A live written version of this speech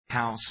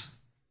house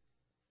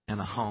and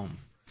a home.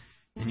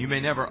 And you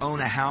may never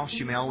own a house.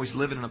 You may always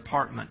live in an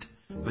apartment.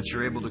 But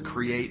you're able to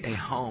create a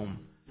home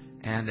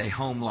and a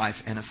home life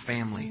and a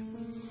family.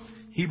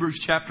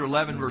 Hebrews chapter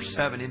 11 verse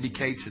 7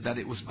 indicates that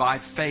it was by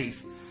faith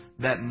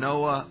that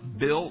Noah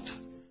built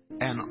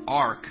an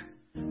ark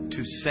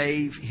to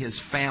save his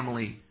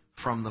family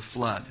from the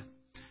flood.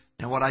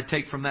 And what I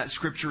take from that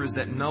scripture is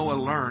that Noah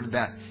learned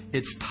that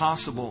it's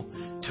possible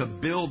to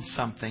build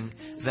something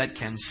that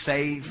can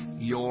save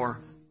your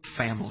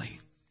family.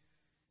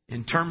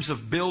 In terms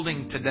of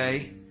building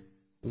today,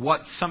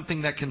 what's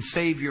something that can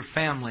save your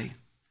family?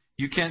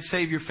 You can't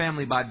save your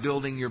family by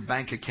building your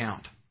bank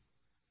account.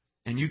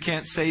 And you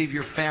can't save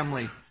your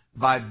family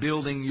by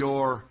building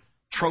your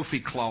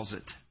trophy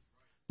closet.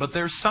 But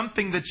there's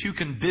something that you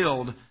can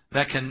build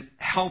that can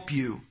help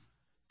you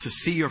to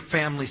see your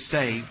family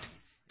saved.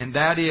 And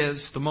that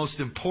is the most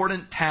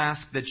important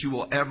task that you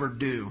will ever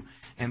do.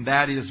 And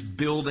that is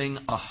building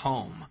a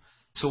home.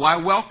 So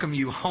I welcome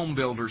you home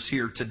builders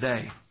here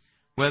today.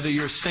 Whether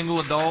you're single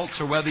adults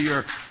or whether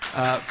you're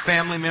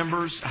family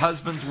members,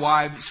 husbands,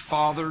 wives,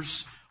 fathers,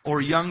 or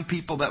young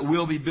people that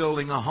will be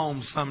building a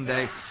home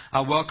someday,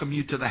 I welcome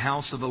you to the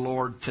house of the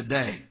Lord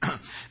today.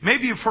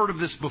 Maybe you've heard of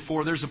this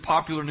before. There's a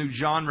popular new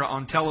genre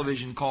on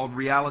television called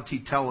reality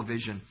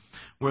television,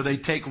 where they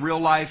take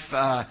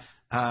real-life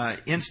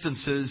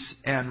instances,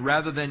 and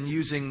rather than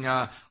using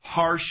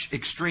harsh,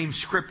 extreme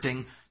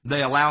scripting,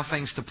 they allow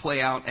things to play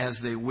out as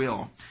they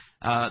will.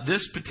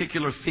 This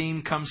particular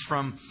theme comes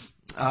from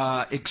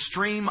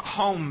Extreme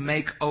Home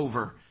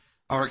Makeover,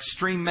 or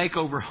Extreme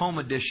Makeover Home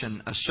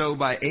Edition, a show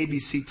by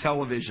ABC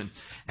Television.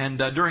 And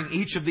during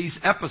each of these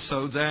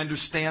episodes, I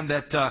understand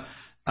that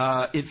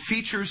it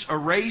features a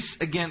race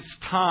against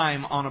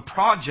time on a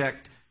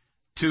project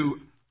to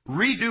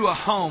redo a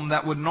home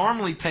that would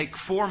normally take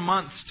 4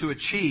 months to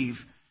achieve.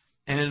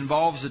 And it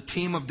involves a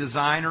team of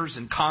designers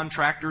and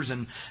contractors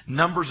and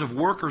numbers of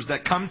workers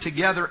that come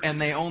together,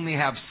 and they only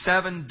have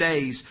 7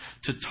 days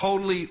to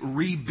totally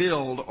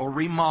rebuild or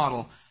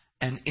remodel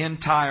an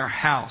entire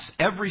house.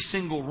 Every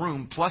single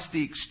room, plus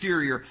the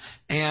exterior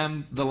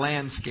and the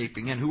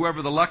landscaping. And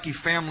whoever the lucky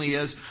family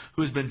is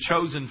who has been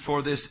chosen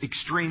for this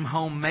extreme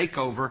home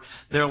makeover,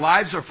 their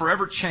lives are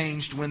forever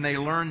changed when they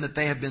learn that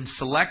they have been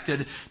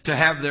selected to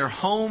have their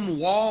home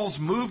walls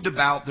moved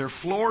about, their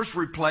floors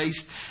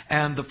replaced,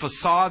 and the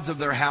facades of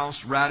their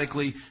house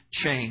radically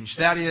changed.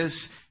 That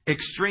is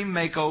Extreme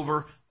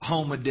Makeover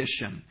Home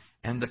Edition.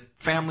 And the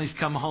families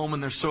come home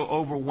and they're so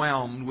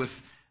overwhelmed with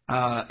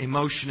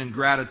emotion and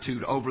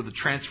gratitude over the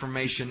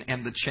transformation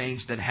and the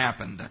change that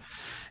happened.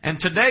 And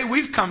today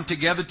we've come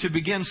together to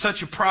begin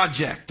such a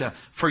project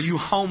for you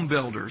home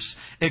builders.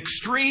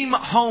 Extreme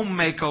Home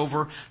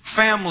Makeover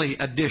Family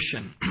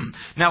Edition.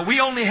 Now we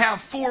only have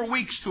 4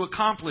 weeks to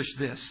accomplish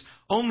this.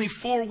 Only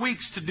 4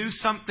 weeks to do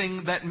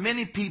something that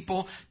many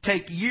people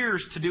take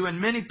years to do,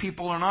 and many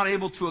people are not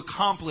able to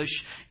accomplish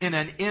in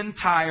an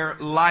entire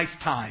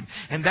lifetime.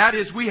 And that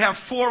is, we have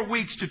 4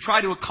 weeks to try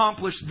to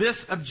accomplish this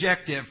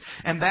objective,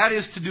 and that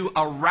is to do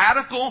a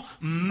radical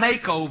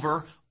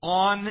makeover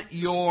on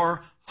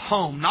your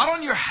home. Not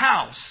on your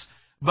house,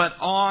 but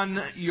on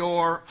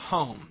your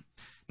home.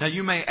 Now,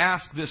 you may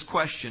ask this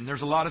question.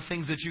 There's a lot of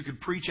things that you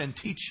could preach and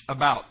teach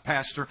about,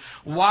 Pastor.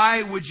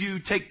 Why would you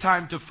take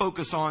time to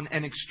focus on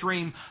an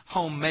extreme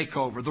home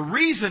makeover? The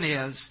reason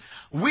is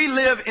we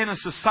live in a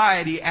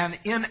society and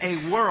in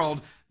a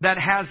world that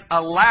has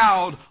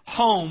allowed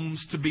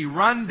homes to be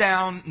run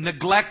down,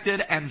 neglected,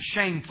 and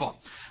shameful.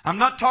 I'm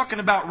not talking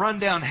about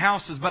rundown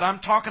houses, but I'm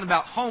talking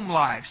about home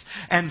lives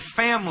and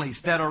families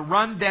that are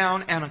run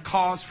down and a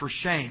cause for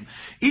shame.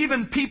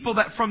 Even people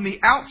that from the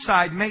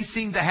outside may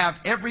seem to have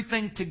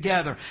everything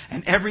together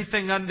and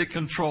everything under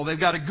control. They've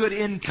got a good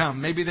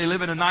income. Maybe they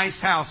live in a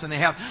nice house and they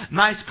have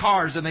nice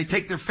cars and they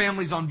take their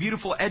families on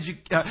beautiful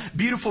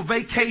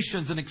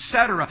vacations and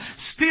etc.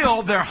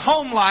 Still, their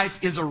home life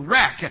is a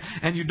wreck,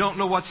 and you don't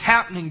know what's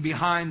happening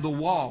behind the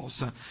walls.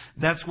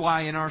 That's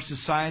why in our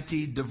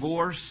society,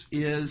 divorce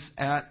is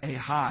at a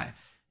high.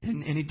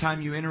 And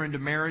anytime you enter into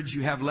marriage,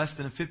 you have less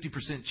than a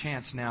 50%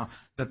 chance now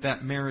that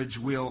that marriage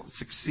will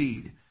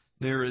succeed.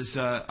 There is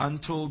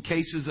untold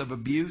cases of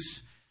abuse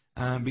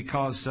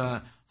because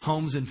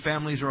homes and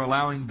families are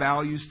allowing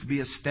values to be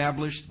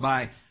established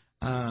by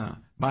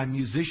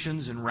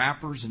musicians and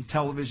rappers and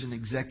television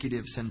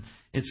executives. And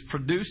it's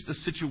produced a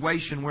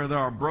situation where there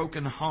are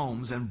broken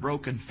homes and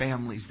broken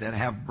families that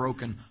have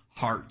broken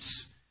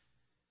hearts.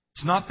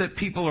 It's not that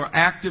people are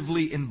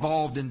actively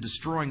involved in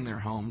destroying their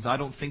homes. I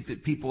don't think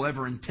that people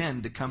ever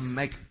intend to come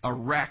make a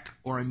wreck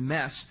or a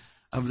mess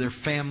of their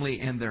family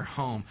and their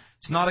home.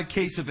 It's not a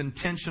case of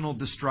intentional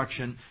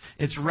destruction.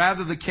 It's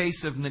rather the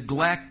case of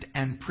neglect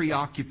and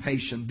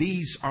preoccupation.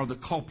 These are the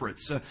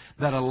culprits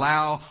that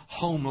allow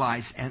home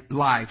lives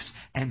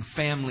and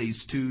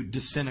families to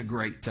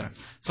disintegrate.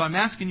 So I'm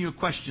asking you a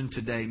question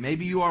today.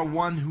 Maybe you are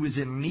one who is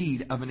in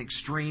need of an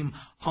extreme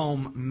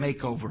home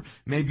makeover.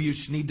 Maybe you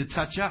just need to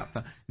touch up.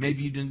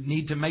 Maybe you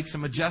need to make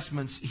some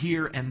adjustments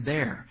here and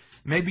there.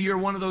 Maybe you're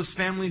one of those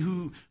family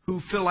who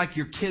feel like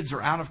your kids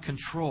are out of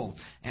control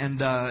and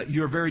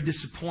you're very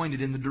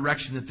disappointed in the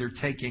direction that they're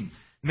taking.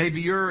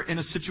 Maybe you're in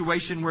a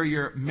situation where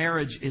your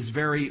marriage is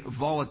very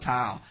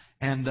volatile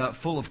and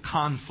full of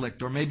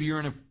conflict. Or maybe you're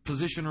in a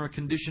position or a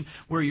condition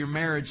where your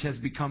marriage has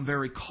become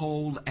very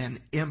cold and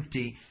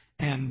empty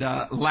and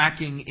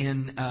lacking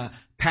in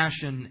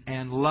passion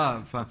and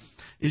love.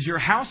 Is your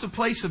house a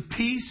place of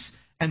peace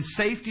and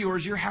safety, or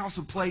is your house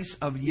a place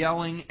of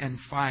yelling and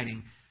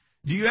fighting?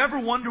 Do you ever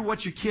wonder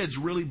what your kids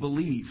really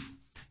believe?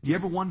 Do you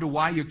ever wonder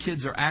why your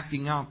kids are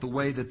acting out the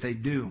way that they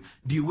do?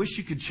 Do you wish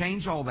you could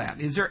change all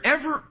that? Is there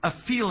ever a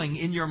feeling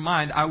in your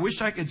mind, I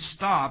wish I could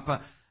stop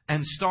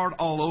and start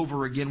all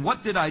over again?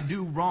 What did I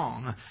do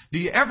wrong? Do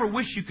you ever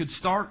wish you could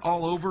start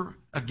all over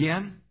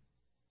again?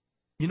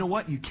 You know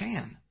what? You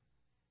can.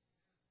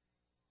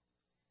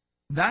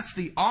 That's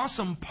the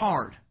awesome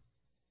part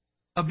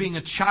of being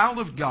a child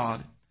of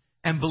God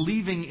and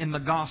believing in the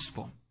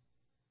gospel.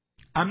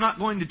 I'm not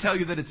going to tell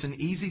you that it's an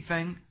easy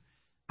thing.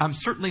 I'm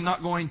certainly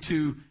not going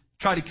to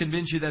try to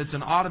convince you that it's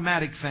an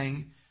automatic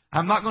thing.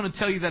 I'm not going to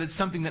tell you that it's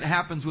something that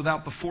happens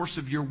without the force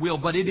of your will.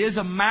 But it is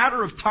a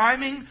matter of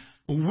timing,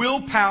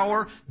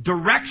 willpower,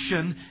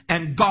 direction,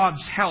 and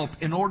God's help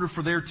in order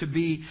for there to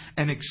be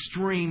an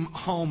extreme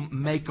home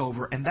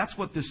makeover. And that's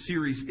what this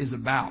series is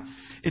about.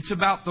 It's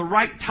about the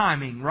right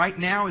timing. Right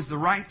now is the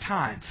right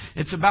time.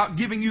 It's about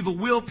giving you the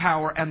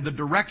willpower and the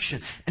direction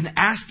and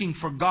asking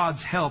for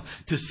God's help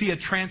to see a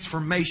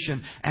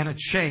transformation and a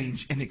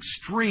change, an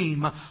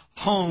extreme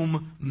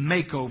home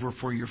makeover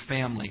for your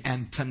family.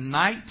 And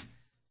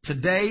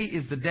today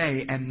is the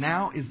day, and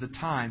now is the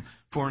time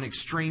for an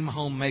extreme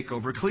home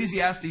makeover.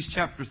 Ecclesiastes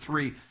chapter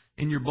 3,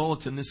 in your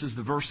bulletin, this is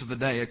the verse of the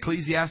day.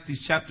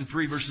 Ecclesiastes chapter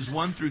 3, verses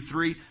 1 through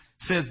 3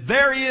 says,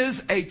 there is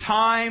a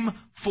time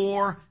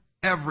for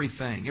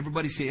everything.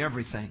 Everybody say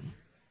everything.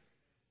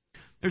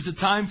 There's a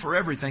time for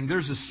everything.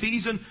 There's a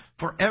season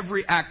for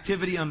every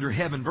activity under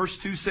heaven. Verse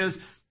 2 says,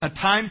 a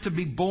time to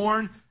be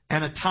born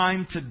and a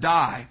time to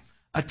die.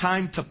 A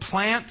time to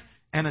plant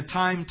and a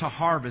time to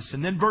harvest.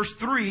 And then verse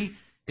 3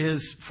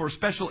 is, for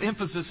special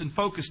emphasis and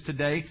focus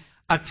today,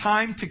 a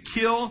time to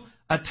kill,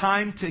 a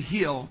time to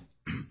heal,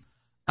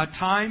 a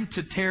time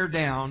to tear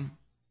down,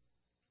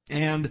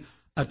 and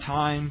a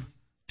time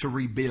to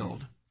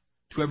rebuild.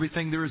 To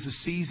everything there is a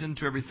season,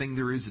 to everything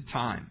there is a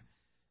time.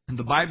 And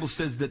the Bible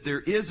says that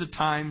there is a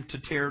time to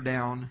tear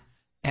down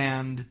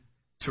and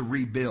to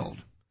rebuild.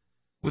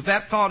 With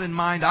that thought in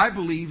mind, I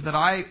believe that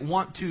I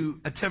want to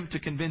attempt to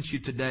convince you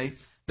today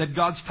that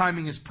God's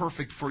timing is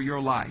perfect for your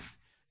life.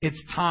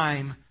 It's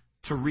time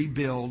to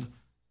rebuild,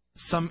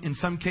 in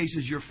some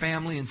cases your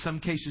family, in some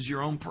cases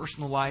your own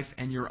personal life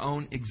and your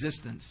own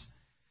existence.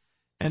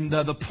 And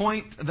the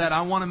point that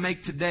I want to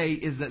make today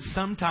is that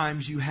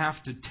sometimes you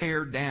have to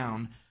tear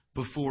down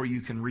before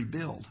you can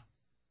rebuild.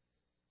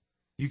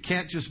 You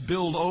can't just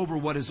build over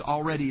what is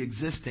already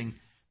existing,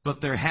 but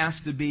there has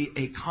to be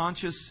a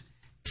conscious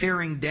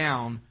tearing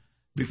down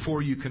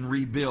before you can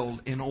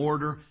rebuild in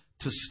order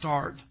to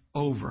start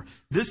over.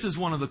 This is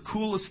one of the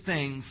coolest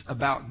things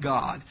about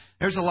God.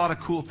 There's a lot of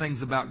cool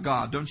things about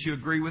God. Don't you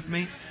agree with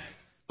me?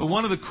 But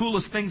one of the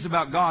coolest things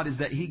about God is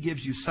that He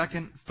gives you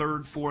 2nd,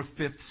 3rd, 4th,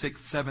 5th,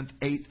 6th, 7th,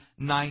 8th,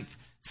 9th,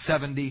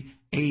 70,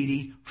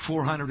 80,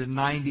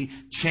 490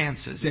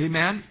 chances.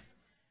 Amen?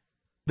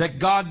 That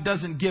God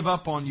doesn't give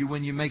up on you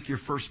when you make your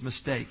first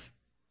mistake.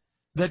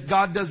 That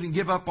God doesn't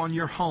give up on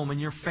your home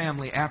and your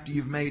family after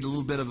you've made a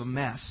little bit of a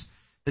mess.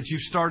 That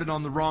you've started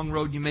on the wrong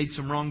road, you made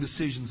some wrong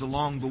decisions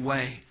along the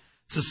way.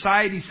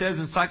 Society says,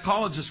 and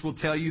psychologists will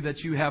tell you, that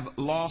you have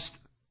lost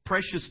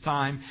precious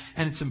time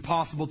and it's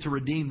impossible to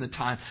redeem the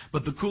time.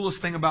 But the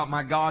coolest thing about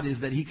my God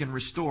is that He can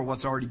restore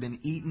what's already been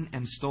eaten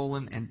and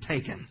stolen and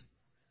taken.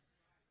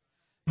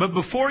 But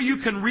before you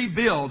can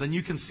rebuild, and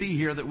you can see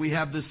here that we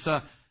have this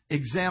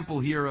example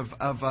here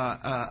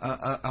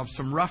of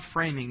some rough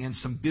framing and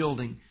some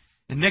building.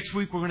 And next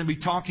week we're going to be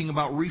talking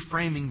about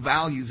reframing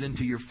values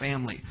into your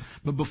family.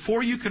 But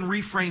before you can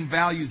reframe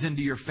values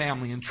into your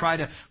family and try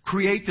to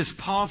create this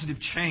positive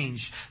change,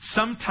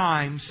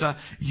 sometimes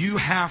you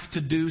have to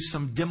do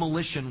some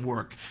demolition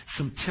work,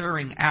 some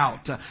tearing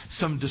out,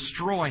 some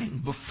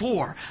destroying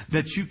before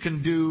that you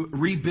can do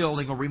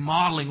rebuilding or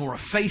remodeling or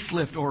a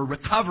facelift or a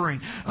recovering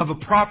of a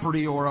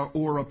property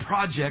or a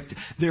project.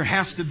 There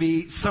has to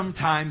be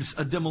sometimes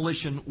a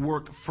demolition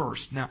work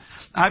first. Now,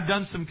 I've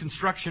done some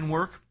construction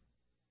work.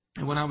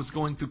 And when I was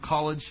going through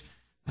college,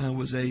 I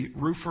was a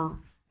roofer,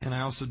 and I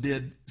also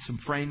did some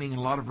framing and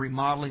a lot of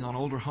remodeling on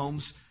older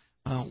homes,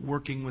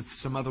 working with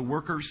some other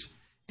workers.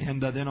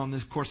 And then on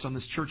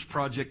this church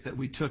project that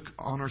we took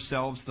on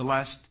ourselves the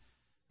last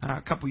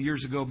couple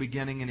years ago,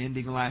 beginning and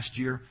ending last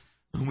year,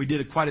 and we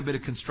did quite a bit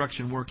of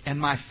construction work. And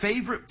my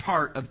favorite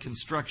part of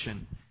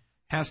construction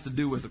has to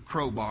do with a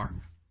crowbar.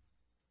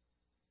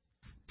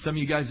 Some of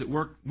you guys that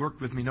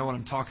worked with me know what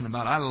I'm talking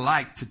about. I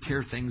like to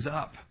tear things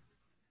up.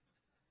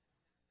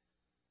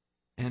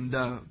 And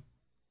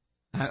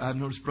I've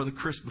noticed Brother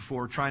Chris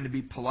before trying to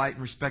be polite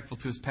and respectful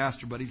to his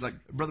pastor, but he's like,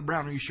 Brother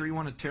Brown, are you sure you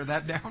want to tear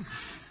that down?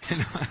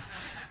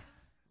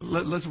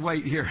 let's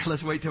wait here.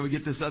 Let's wait till we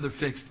get this other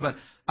fixed. But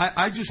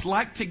I just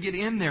like to get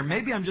in there.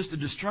 Maybe I'm just a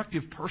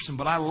destructive person,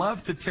 but I love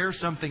to tear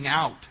something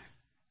out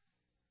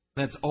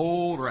that's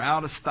old or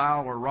out of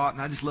style or rotten.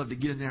 I just love to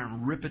get in there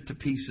and rip it to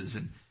pieces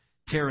and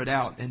tear it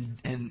out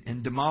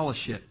and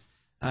demolish it.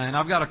 And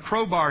I've got a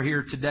crowbar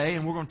here today,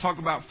 and we're going to talk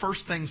about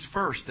first things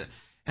first.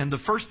 And the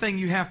first thing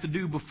you have to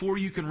do before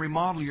you can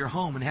remodel your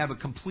home and have a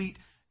complete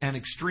and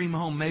extreme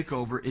home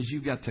makeover is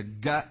you've got to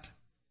gut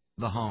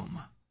the home.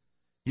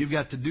 You've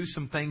got to do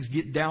some things,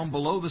 get down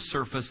below the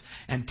surface,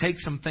 and take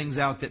some things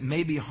out that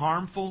may be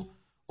harmful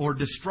or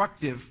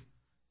destructive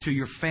to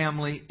your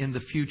family in the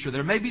future.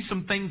 There may be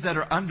some things that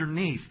are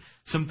underneath,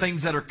 some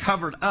things that are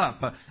covered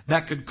up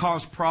that could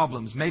cause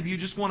problems. Maybe you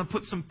just want to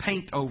put some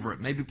paint over it.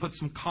 Maybe put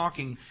some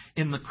caulking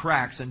in the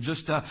cracks and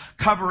just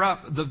cover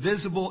up the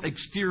visible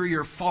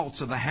exterior faults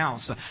of the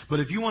house.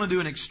 But if you want to do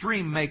an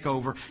extreme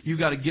makeover, you've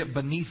got to get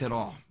beneath it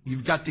all.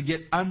 You've got to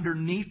get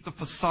underneath the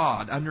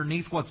facade,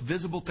 underneath what's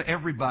visible to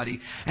everybody,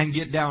 and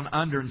get down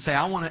under and say,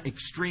 I want an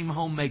extreme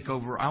home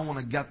makeover. I want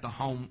to gut the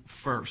home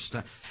first.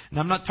 And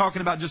I'm not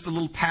talking about just a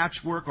little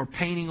patchwork or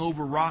painting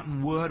over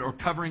rotten wood or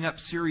covering up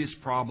serious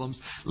problems.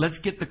 Let's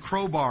get the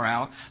crowbar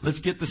out.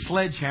 Let's get the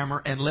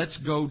sledgehammer, and let's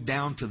go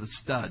down to the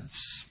studs.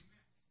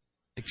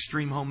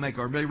 Extreme home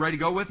makeover. Everybody ready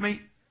to go with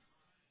me?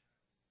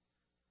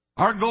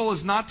 Our goal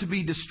is not to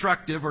be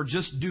destructive or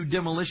just do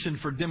demolition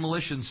for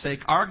demolition's sake.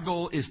 Our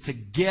goal is to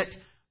get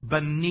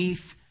beneath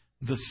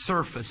the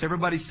surface.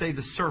 Everybody say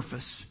the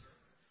surface.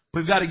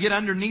 We've got to get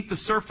underneath the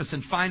surface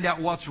and find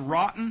out what's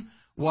rotten,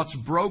 what's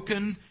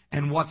broken,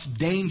 and what's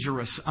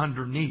dangerous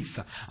underneath.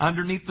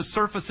 Underneath the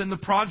surface in the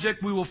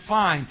project, we will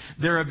find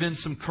there have been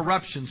some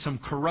corruption, some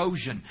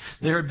corrosion.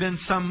 There have been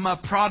some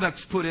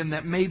products put in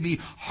that may be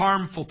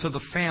harmful to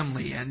the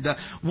family. And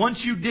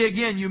once you dig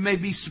in, you may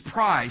be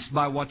surprised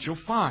by what you'll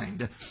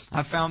find.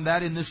 I found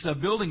that in this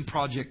building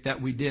project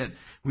that we did.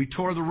 We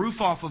tore the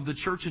roof off of the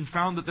church and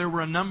found that there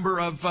were a number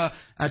of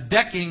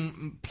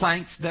decking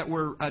planks that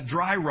were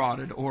dry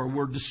rotted or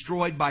were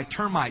destroyed by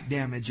termite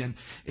damage. And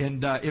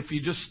if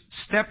you just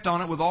stepped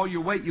on it with all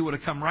your weight, you would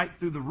have come right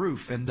through the roof.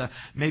 And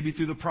maybe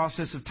through the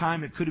process of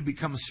time, it could have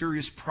become a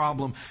serious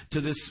problem to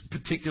this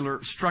particular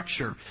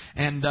structure.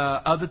 And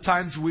other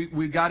times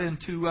we got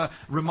into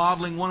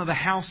remodeling one of the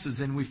houses,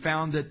 and we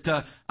found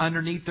that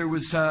underneath there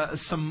was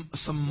some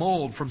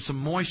mold from some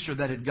moisture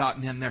that had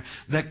gotten in there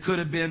that could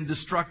have been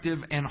destructive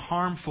and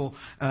harmful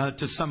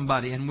to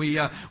somebody. And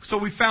so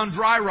we found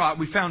dry rot,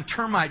 we found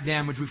termite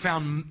damage, we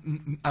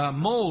found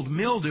mold,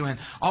 mildew, and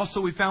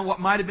also we found what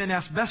might have been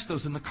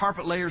asbestos. And the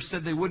carpet layers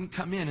said they wouldn't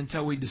come in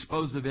until we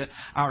disposed of it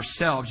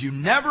ourselves. You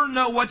never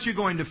know what you're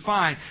going to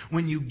find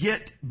when you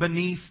get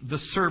beneath the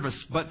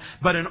surface.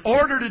 But in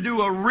order to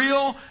do a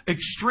real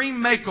extreme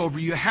makeover,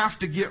 you have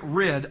to get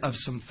rid of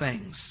some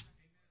things.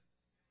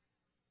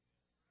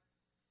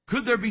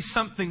 Could there be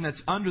something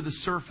that's under the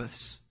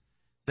surface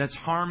that's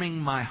harming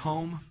my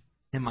home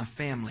and my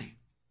family?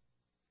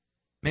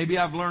 Maybe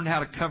I've learned how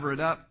to cover it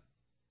up.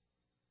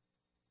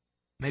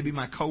 Maybe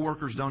my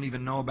coworkers don't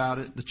even know about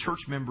it. The church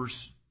members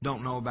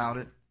don't know about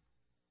it.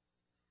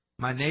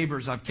 My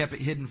neighbors, I've kept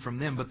it hidden from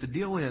them. But the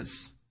deal is,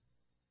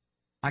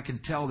 I can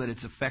tell that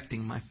it's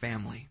affecting my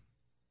family.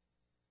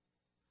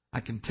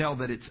 I can tell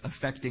that it's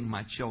affecting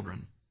my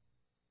children.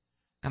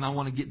 And I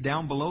want to get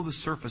down below the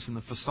surface in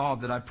the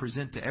facade that I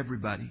present to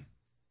everybody.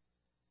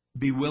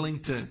 Be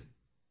willing to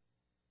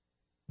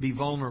be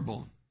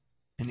vulnerable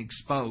and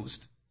exposed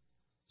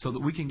so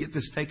that we can get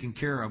this taken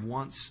care of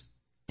once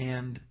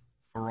and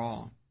for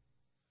all.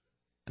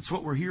 That's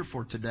what we're here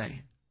for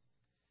today.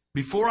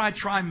 Before I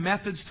try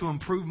methods to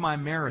improve my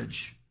marriage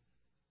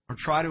or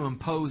try to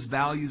impose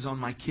values on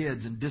my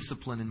kids and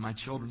discipline in my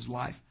children's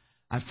life,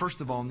 I first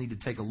of all need to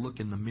take a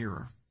look in the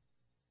mirror.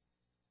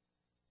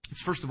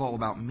 It's first of all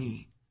about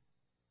me.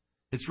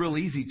 It's real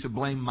easy to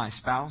blame my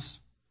spouse.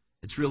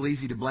 It's real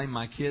easy to blame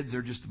my kids.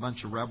 They're just a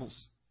bunch of rebels.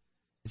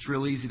 It's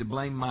real easy to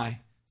blame my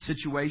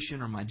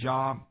situation or my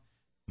job,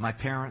 my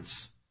parents,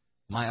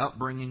 my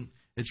upbringing.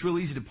 It's real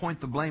easy to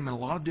point the blame in a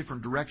lot of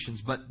different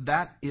directions, but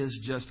that is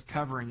just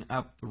covering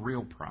up the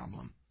real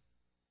problem.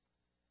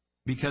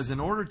 Because in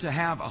order to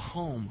have a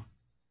home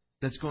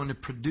that's going to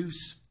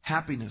produce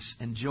happiness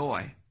and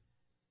joy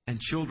and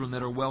children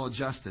that are well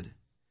adjusted,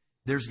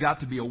 there's got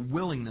to be a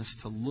willingness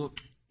to look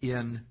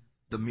in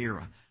the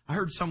mirror. I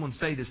heard someone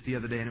say this the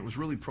other day, and it was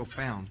really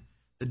profound.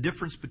 The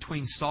difference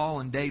between Saul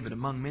and David,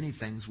 among many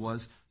things,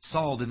 was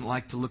Saul didn't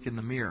like to look in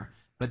the mirror,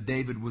 but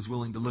David was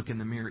willing to look in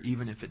the mirror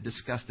even if it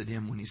disgusted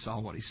him when he saw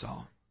what he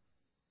saw.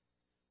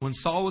 When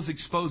Saul was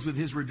exposed with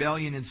his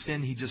rebellion and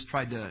sin, he just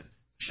tried to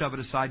shove it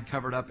aside,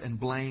 cover it up, and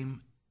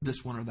blame this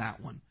one or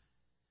that one.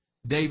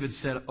 David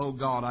said, "Oh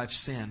God, I've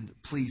sinned.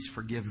 Please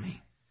forgive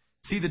me."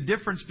 See, the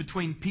difference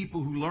between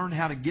people who learn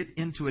how to get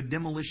into a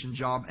demolition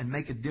job and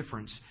make a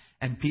difference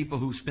and people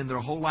who spend their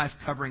whole life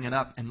covering it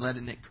up and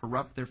letting it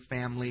corrupt their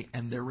family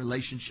and their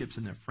relationships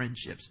and their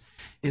friendships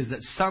is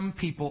that some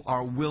people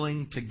are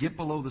willing to get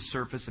below the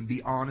surface and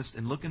be honest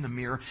and look in the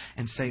mirror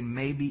and say,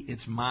 maybe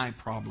it's my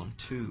problem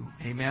too.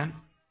 Amen?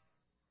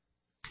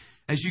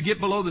 As you get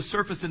below the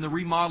surface in the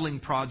remodeling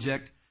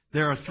project,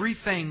 there are 3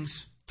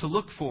 things to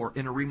look for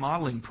in a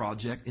remodeling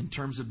project in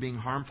terms of being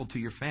harmful to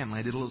your family.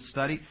 I did a little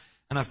study,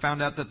 and I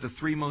found out that the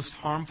 3 most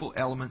harmful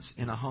elements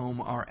in a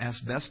home are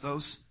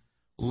asbestos,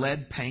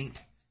 lead paint,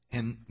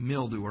 and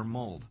mildew or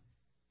mold.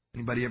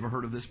 Anybody ever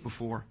heard of this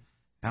before?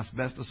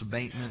 Asbestos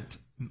abatement,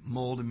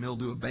 mold and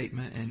mildew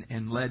abatement,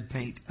 and lead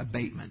paint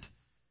abatement,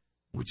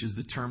 which is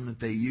the term that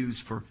they use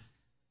for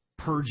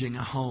purging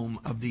a home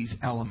of these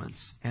elements.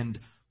 And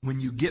when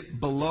you get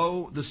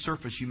below the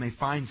surface, you may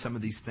find some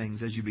of these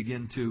things as you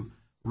begin to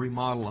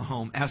remodel a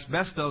home.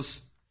 Asbestos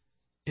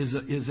is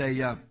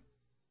a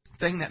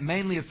thing that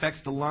mainly affects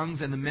the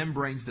lungs and the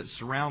membranes that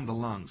surround the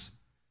lungs.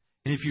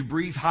 And if you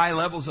breathe high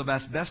levels of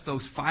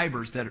asbestos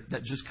fibers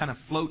that just kind of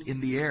float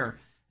in the air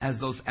as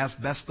those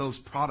asbestos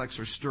products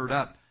are stirred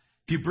up,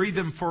 if you breathe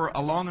them for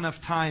a long enough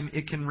time,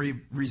 it can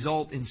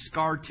result in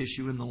scar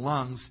tissue in the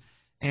lungs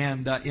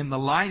and in the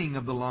lining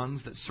of the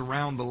lungs that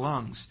surround the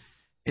lungs.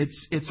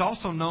 It's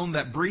also known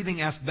that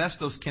breathing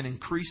asbestos can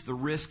increase the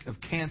risk of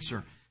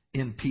cancer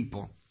in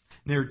people.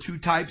 There are 2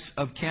 types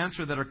of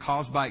cancer that are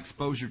caused by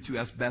exposure to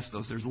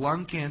asbestos. There's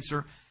lung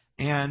cancer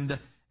and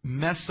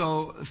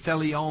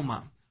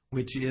mesothelioma,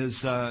 which is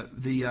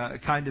the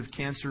kind of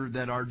cancer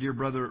that our dear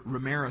brother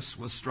Ramirez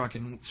was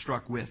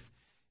struck with.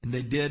 And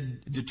they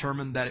did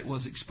determine that it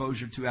was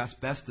exposure to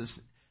asbestos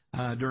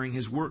during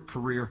his work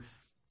career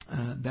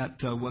that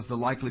was the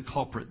likely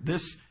culprit.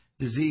 This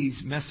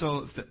disease,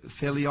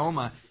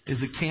 mesothelioma,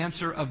 is a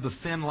cancer of the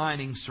thin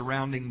lining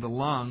surrounding the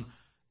lung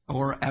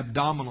or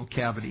abdominal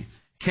cavity.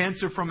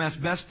 Cancer from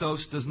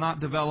asbestos does not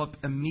develop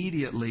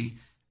immediately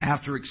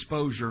after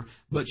exposure,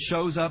 but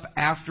shows up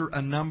after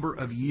a number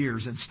of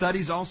years. And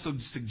studies also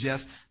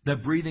suggest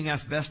that breathing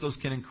asbestos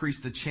can increase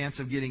the chance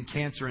of getting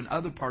cancer in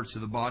other parts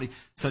of the body,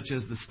 such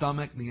as the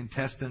stomach, the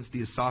intestines,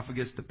 the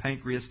esophagus, the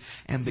pancreas,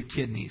 and the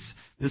kidneys.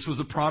 This was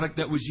a product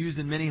that was used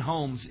in many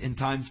homes in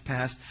times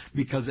past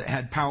because it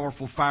had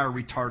powerful fire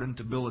retardant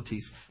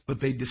abilities.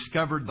 But they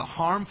discovered the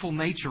harmful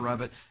nature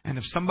of it, and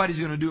if somebody's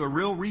going to do a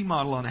real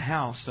remodel on a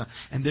house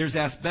and there's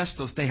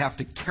asbestos, they have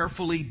to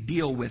carefully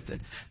deal with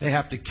it. They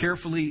have to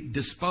carefully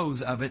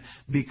dispose of it,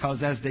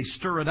 because as they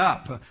stir it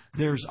up,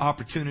 there's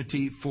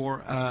opportunity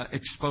for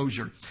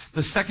exposure.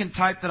 The second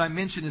type that I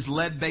mentioned is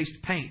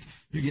lead-based paint.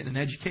 You're getting an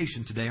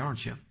education today,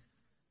 aren't you?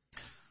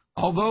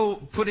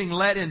 Although putting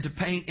lead into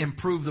paint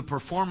improved the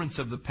performance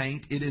of the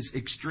paint, it is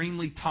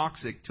extremely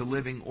toxic to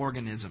living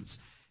organisms.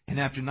 And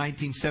after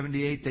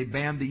 1978, they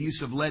banned the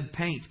use of lead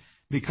paint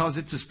because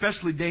it's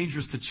especially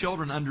dangerous to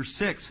children under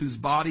 6 whose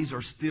bodies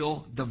are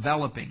still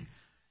developing.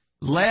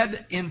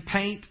 Lead in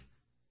paint,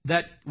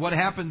 that what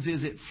happens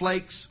is it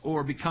flakes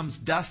or becomes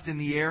dust in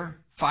the air,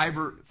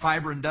 fiber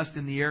and dust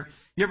in the air.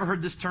 You ever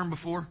heard this term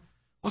before?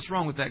 What's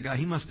wrong with that guy?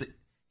 He must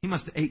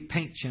have ate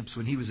paint chips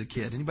when he was a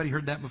kid. Anybody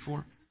heard that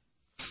before?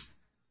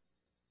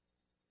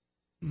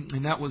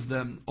 And that was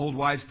the old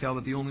wives' tale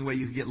that the only way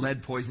you could get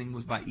lead poisoning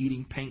was by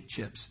eating paint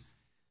chips.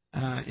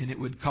 And it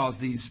would cause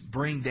these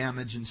brain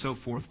damage and so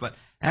forth. But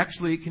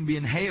actually it can be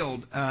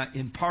inhaled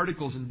in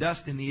particles and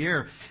dust in the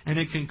air, and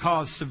it can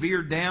cause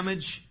severe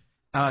damage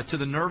to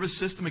the nervous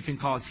system. It can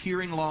cause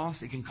hearing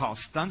loss. It can cause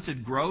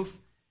stunted growth.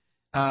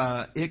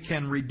 It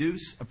can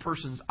reduce a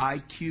person's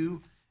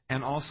IQ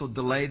and also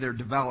delay their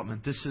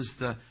development. This is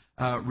the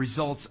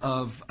results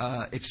of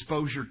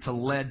exposure to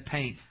lead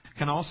paint. It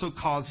can also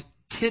cause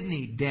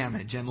kidney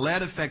damage, and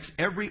lead affects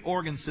every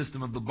organ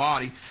system of the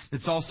body.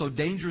 It's also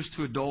dangerous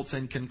to adults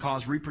and can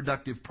cause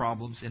reproductive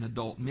problems in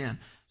adult men.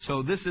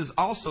 So this is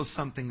also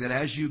something that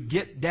as you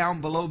get down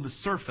below the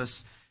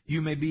surface,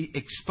 you may be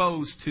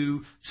exposed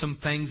to some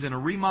things in a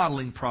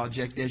remodeling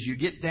project. As you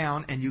get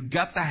down and you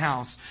gut the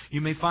house,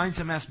 you may find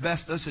some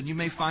asbestos and you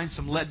may find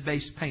some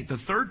lead-based paint. The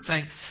third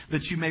thing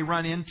that you may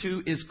run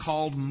into is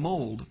called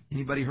mold.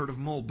 Anybody heard of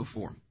mold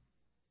before?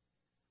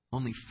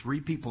 Only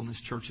 3 people in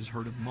this church has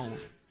heard of mold.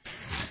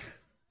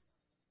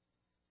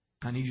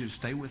 I need you to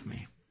stay with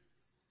me.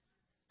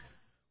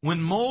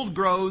 When mold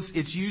grows,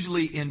 it's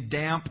usually in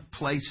damp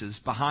places,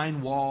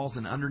 behind walls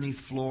and underneath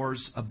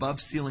floors, above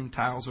ceiling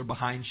tiles, or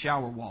behind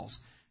shower walls.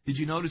 Did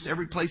you notice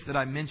every place that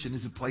I mentioned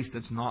is a place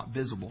that's not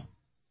visible?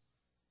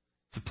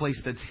 It's a place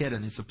that's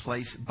hidden. It's a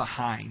place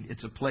behind.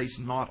 It's a place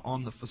not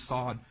on the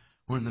facade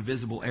or in the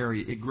visible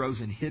area. It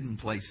grows in hidden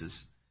places.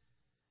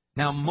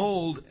 Now,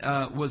 mold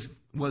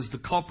was the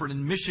culprit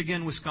in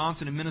Michigan,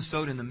 Wisconsin, and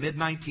Minnesota in the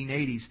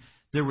mid-1980s.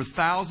 There were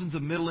thousands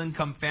of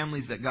middle-income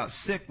families that got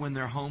sick when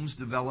their homes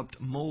developed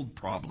mold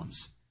problems.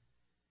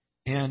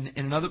 And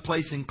in another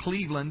place in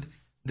Cleveland,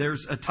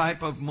 there's a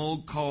type of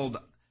mold called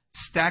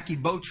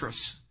Stachybotrys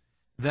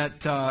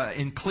that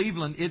in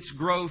Cleveland, its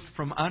growth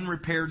from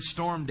unrepaired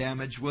storm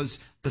damage was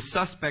the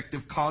suspect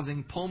of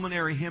causing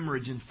pulmonary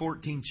hemorrhage in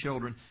 14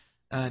 children,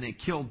 and it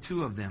killed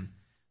 2 of them.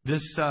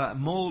 This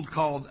mold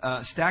called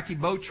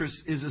Stachybotrys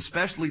is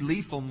especially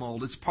lethal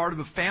mold. It's part of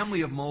a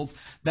family of molds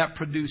that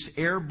produce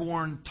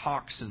airborne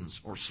toxins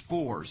or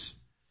spores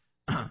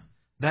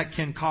that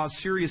can cause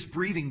serious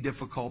breathing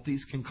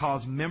difficulties, can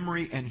cause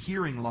memory and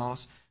hearing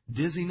loss,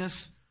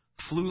 dizziness,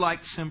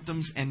 flu-like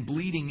symptoms, and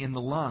bleeding in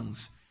the lungs.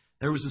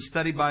 There was a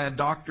study by a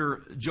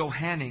Dr. Joe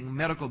Hanning,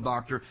 medical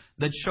doctor,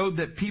 that showed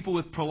that people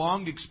with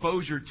prolonged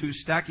exposure to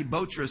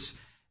Stachybotrys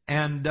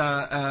and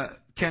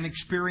can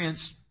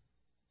experience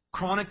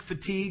chronic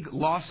fatigue,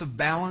 loss of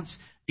balance,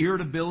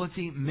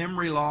 irritability,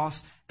 memory loss,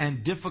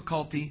 and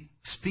difficulty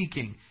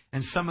speaking.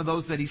 And some of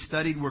those that he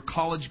studied were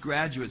college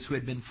graduates who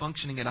had been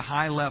functioning at a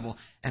high level,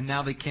 and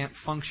now they can't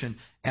function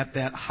at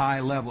that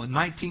high level. In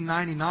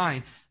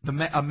 1999,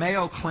 a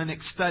Mayo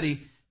Clinic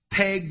study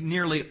pegged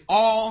nearly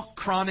all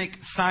chronic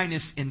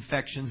sinus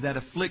infections that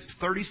afflict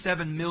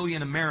 37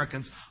 million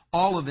Americans.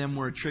 All of them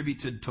were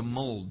attributed to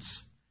molds.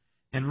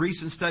 And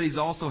recent studies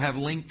also have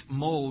linked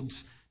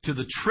molds to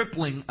the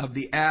tripling of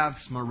the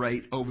asthma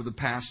rate over the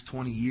past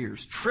 20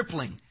 years.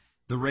 Tripling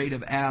the rate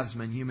of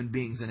asthma in human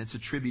beings, and it's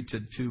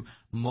attributed to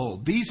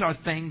mold. These are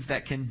things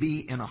that can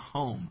be in a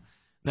home.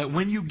 That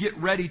when you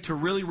get ready to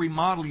really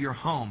remodel your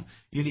home,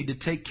 you need to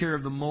take care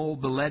of the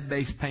mold, the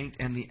lead-based paint,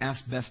 and the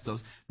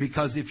asbestos.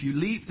 Because if you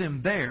leave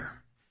them there,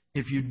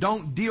 if you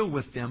don't deal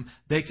with them,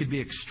 they could be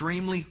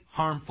extremely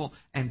harmful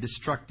and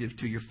destructive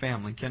to your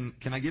family. Can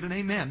I get an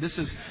amen? This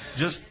is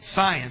just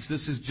science.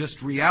 This is just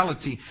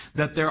reality.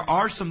 That there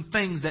are some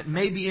things that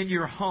may be in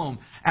your home.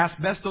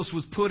 Asbestos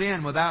was put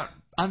in without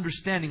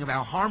understanding of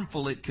how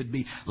harmful it could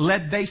be.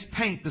 Lead-based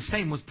paint, the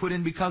same, was put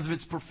in because of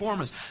its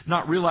performance,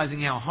 not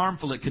realizing how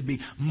harmful it could be.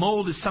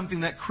 Mold is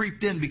something that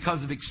creeped in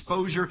because of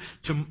exposure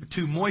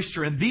to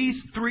moisture. And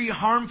these three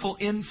harmful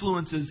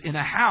influences in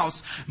a house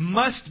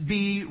must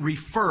be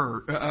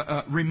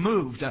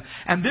removed.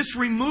 And this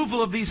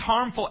removal of these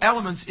harmful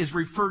elements is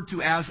referred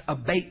to as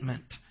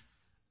abatement.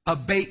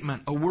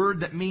 Abatement, a word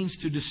that means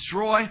to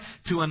destroy,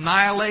 to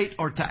annihilate,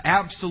 or to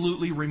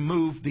absolutely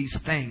remove these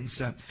things.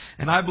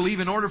 And I believe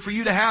in order for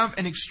you to have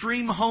an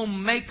extreme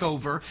home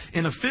makeover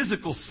in a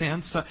physical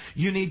sense,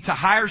 you need to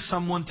hire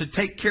someone to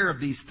take care of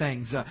these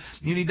things.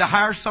 You need to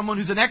hire someone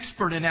who's an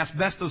expert in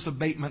asbestos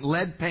abatement,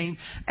 lead paint,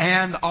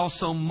 and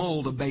also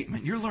mold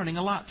abatement. You're learning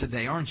a lot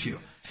today, aren't you?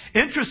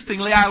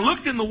 Interestingly, I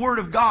looked in the Word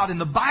of God, and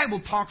the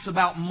Bible talks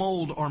about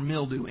mold or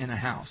mildew in a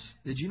house.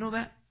 Did you know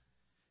that?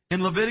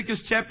 In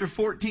Leviticus chapter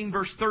 14,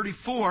 verse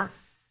 34,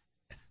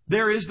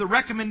 there is the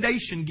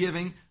recommendation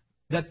giving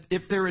that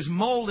if there is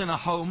mold in a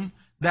home,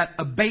 that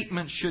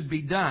abatement should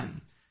be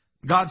done.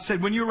 God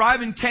said, when you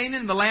arrive in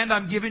Canaan, the land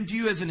I'm giving to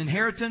you as an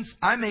inheritance,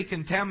 I may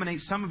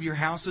contaminate some of your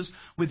houses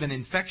with an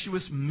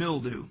infectious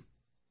mildew.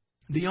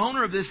 The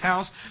owner of this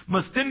house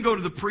must then go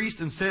to the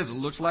priest and says, it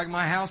looks like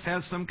my house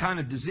has some kind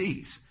of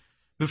disease.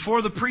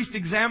 Before the priest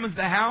examines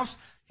the house,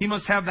 he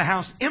must have the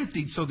house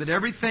emptied so that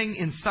everything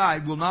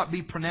inside will not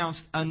be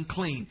pronounced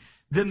unclean.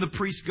 Then the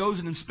priest goes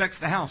and inspects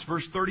the house.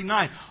 Verse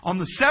 39. On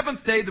the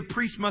seventh day, the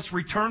priest must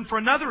return for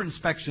another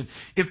inspection.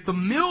 If the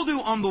mildew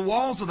on the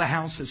walls of the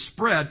house has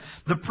spread,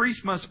 the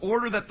priest must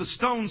order that the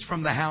stones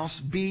from the house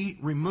be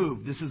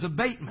removed. This is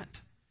abatement.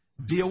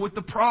 Deal with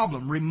the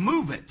problem.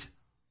 Remove it.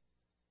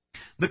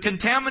 The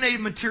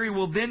contaminated material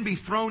will then be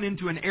thrown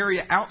into an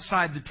area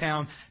outside the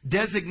town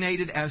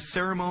designated as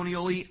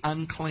ceremonially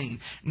unclean.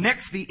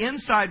 Next, the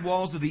inside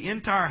walls of the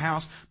entire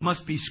house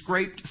must be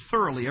scraped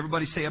thoroughly.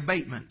 Everybody say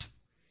abatement.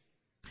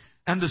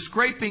 And the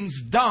scrapings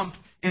dumped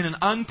in an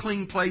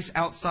unclean place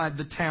outside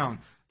the town.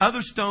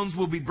 Other stones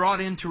will be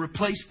brought in to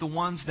replace the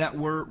ones that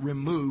were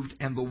removed,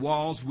 and the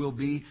walls will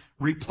be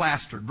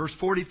replastered. Verse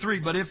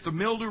 43, but if the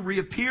mildew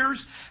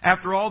reappears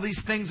after all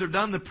these things are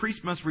done, the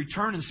priest must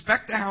return,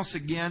 inspect the house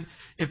again.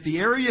 If the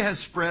area has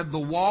spread, the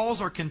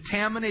walls are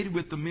contaminated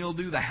with the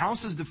mildew, the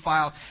house is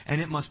defiled,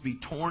 and it must be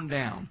torn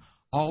down.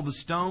 All the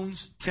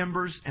stones,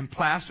 timbers, and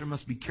plaster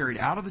must be carried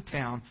out of the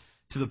town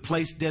to the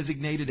place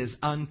designated as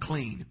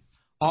unclean.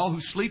 All who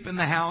sleep in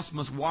the house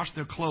must wash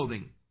their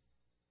clothing.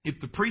 If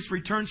the priest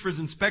returns for his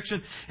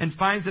inspection and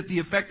finds that the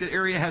affected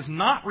area has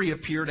not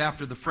reappeared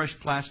after the fresh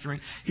plastering,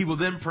 he will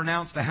then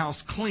pronounce the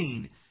house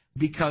clean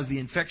because the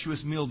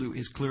infectious mildew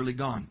is clearly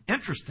gone.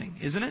 Interesting,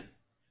 isn't it?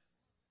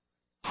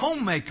 Home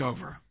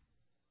makeover.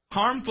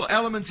 Harmful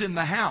elements in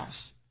the house.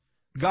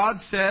 God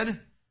said,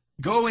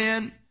 go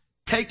in,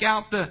 take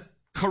out the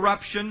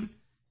corruption,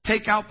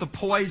 take out the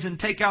poison,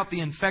 take out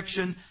the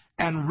infection,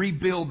 and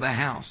rebuild the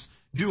house.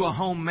 Do a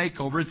home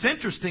makeover. It's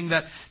interesting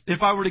that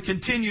if I were to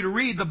continue to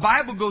read, the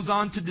Bible goes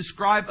on to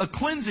describe a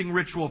cleansing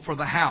ritual for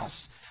the house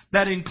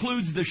that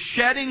includes the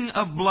shedding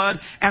of blood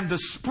and the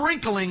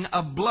sprinkling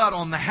of blood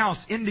on the house,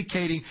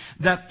 indicating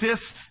that this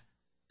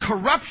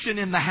corruption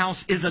in the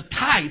house is a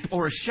type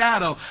or a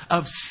shadow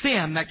of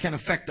sin that can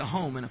affect a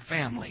home and a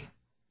family.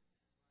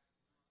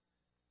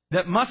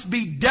 That must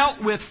be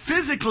dealt with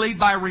physically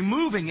by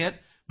removing it,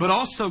 but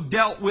also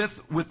dealt with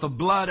the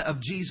blood of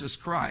Jesus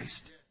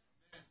Christ.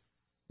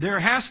 There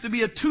has to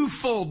be a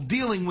twofold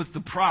dealing with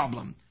the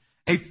problem.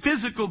 A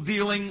physical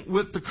dealing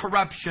with the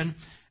corruption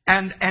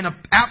and an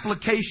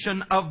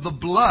application of the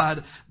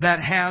blood that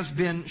has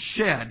been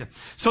shed.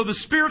 So the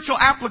spiritual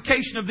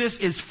application of this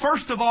is,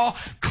 first of all,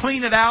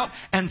 clean it out,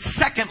 and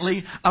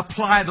secondly,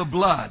 apply the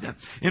blood.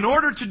 In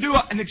order to do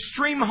an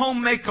extreme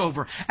home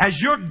makeover, as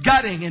you're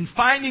gutting and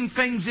finding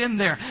things in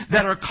there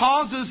that are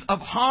causes of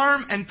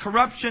harm and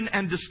corruption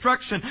and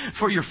destruction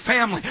for your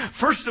family,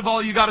 first of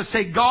all, you got to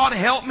say, God,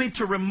 help me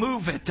to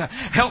remove it.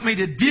 Help me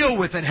to deal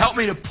with it. Help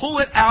me to pull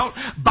it out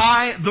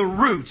by the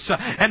roots.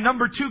 And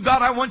number two,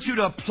 God, I want you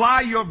to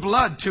apply your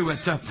blood to it.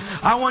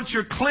 I want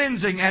your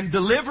cleansing and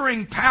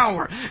delivering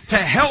power to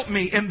help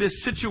me in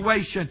this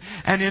situation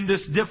and in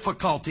this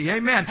difficulty.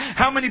 Amen.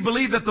 How many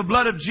believe that the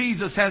blood of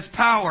Jesus has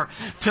power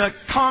to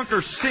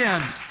conquer sin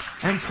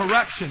and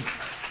corruption?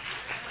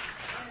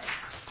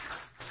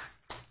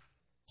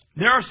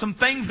 There are some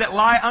things that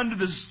lie under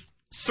the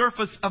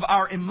surface of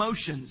our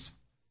emotions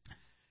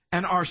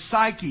and our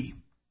psyche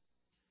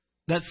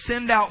that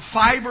send out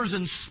fibers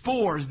and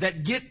spores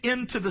that get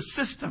into the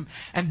system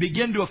and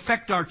begin to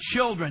affect our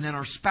children and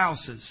our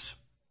spouses.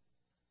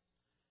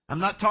 I'm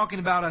not talking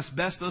about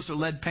asbestos or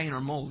lead paint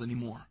or mold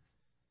anymore.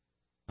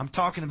 I'm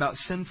talking about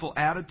sinful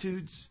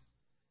attitudes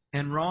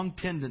and wrong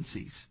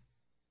tendencies.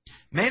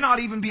 May not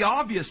even be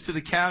obvious to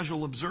the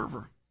casual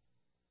observer,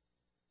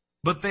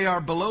 but they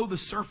are below the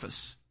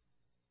surface.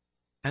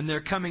 And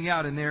they're coming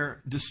out and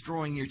they're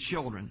destroying your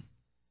children,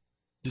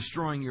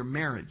 destroying your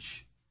marriage.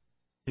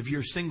 If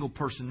you're a single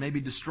person, maybe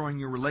destroying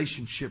your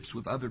relationships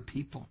with other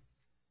people.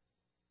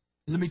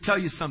 Let me tell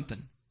you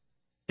something.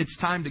 It's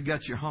time to gut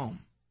your home.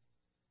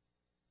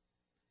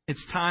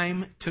 It's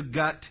time to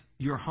gut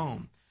your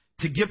home.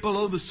 To get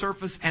below the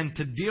surface and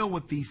to deal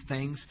with these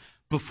things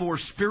before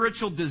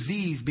spiritual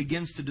disease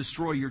begins to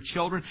destroy your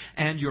children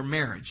and your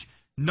marriage.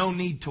 No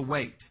need to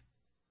wait.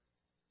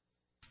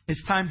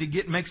 It's time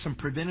to make some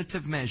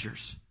preventative measures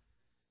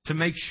to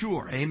make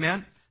sure,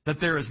 amen, that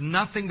there is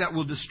nothing that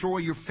will destroy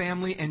your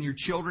family and your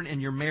children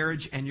and your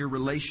marriage and your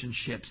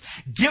relationships.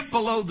 Get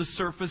below the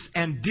surface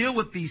and deal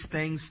with these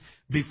things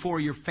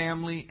before your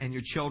family and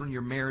your children,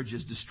 your marriage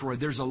is destroyed.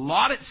 There's a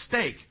lot at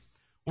stake.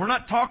 We're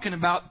not talking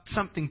about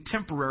something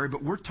temporary,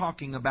 but we're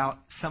talking about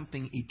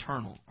something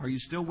eternal. Are you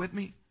still with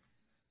me?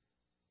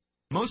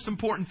 Most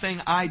important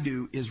thing I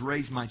do is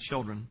raise my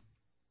children.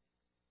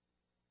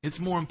 It's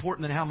more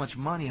important than how much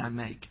money I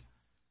make.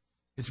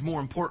 It's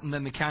more important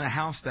than the kind of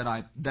house that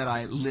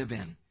I live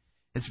in.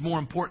 It's more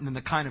important than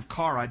the kind of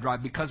car I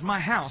drive, because my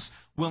house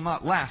will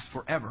not last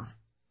forever.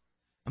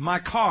 And my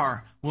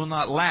car will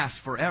not last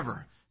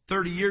forever.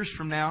 30 years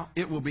from now,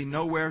 it will be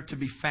nowhere to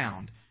be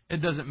found. It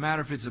doesn't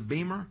matter if it's a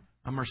Beamer,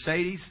 a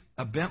Mercedes,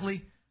 a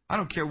Bentley. I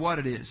don't care what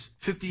it is.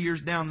 50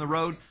 years down the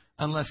road,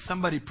 unless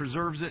somebody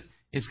preserves it,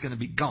 it's going to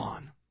be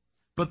gone.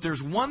 But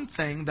there's one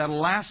thing that'll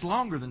last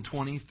longer than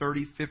 20,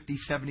 30, 50,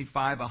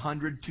 75,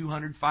 100,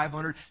 200,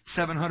 500,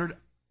 700,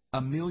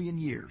 a million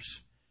years.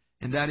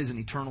 And that is an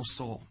eternal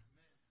soul.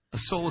 A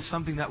soul is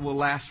something that will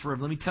last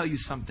forever. Let me tell you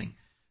something.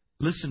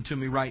 Listen to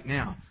me right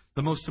now.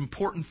 The most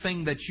important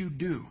thing that you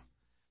do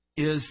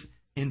is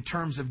in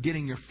terms of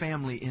getting your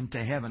family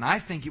into heaven. I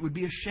think it would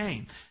be a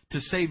shame to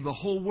save the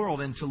whole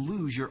world and to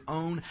lose your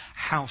own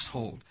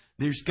household.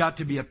 There's got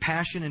to be a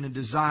passion and a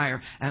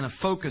desire and a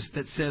focus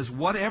that says,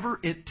 whatever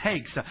it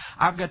takes,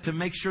 I've got to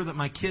make sure that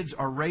my kids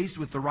are raised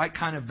with the right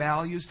kind of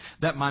values,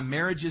 that my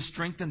marriage is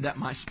strengthened, that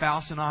my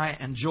spouse and I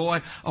enjoy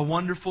a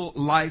wonderful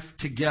life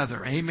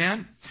together.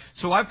 Amen?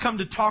 So I've come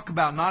to talk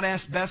about not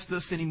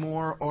asbestos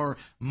anymore or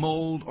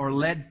mold or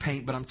lead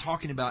paint, but I'm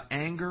talking about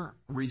anger,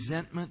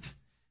 resentment,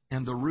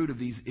 and the root of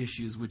these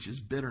issues, which is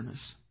bitterness.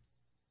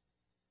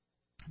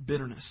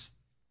 Bitterness.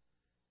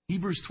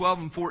 Hebrews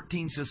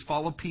 12:14 says,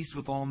 follow peace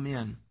with all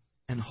men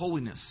and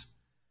holiness,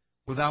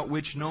 without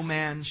which no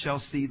man shall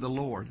see the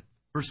Lord.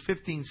 Verse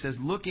 15 says,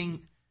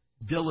 looking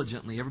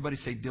diligently. Everybody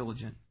say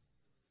diligent.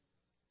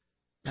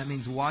 That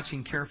means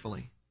watching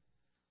carefully.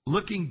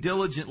 Looking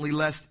diligently,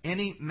 lest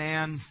any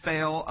man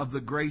fail of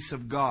the grace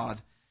of God,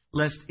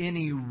 lest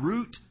any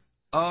root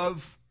of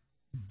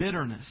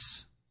bitterness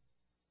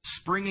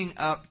springing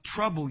up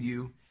trouble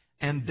you,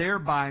 and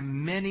thereby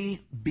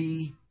many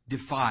be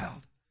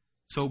defiled.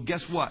 So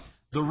guess what?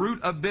 The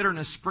root of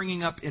bitterness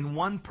springing up in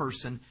one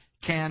person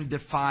can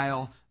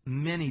defile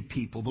many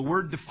people. The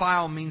word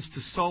defile means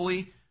to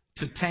sully,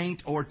 to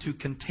taint, or to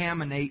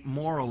contaminate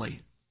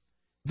morally.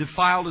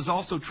 Defiled is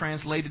also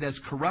translated as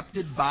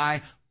corrupted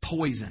by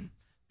poison.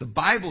 The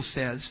Bible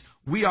says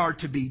we are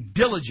to be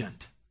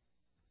diligent.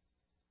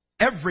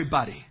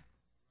 Everybody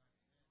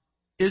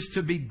is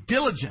to be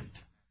diligent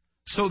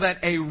so that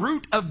a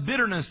root of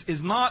bitterness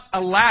is not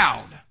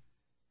allowed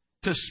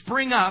to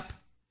spring up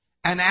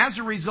and as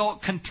a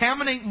result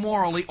contaminate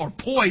morally or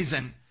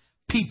poison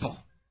people.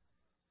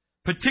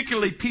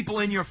 Particularly people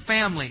in your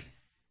family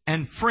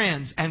and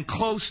friends and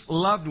close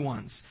loved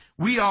ones.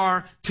 We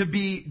are to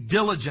be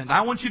diligent.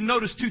 I want you to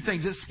notice two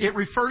things. It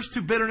refers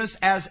to bitterness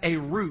as a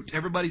root.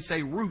 Everybody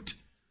say root.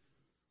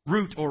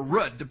 Root or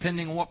root,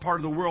 depending on what part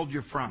of the world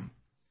you're from.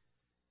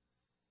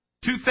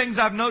 Two things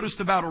I've noticed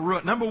about a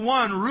root. Number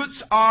one,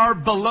 roots are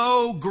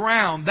below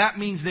ground. That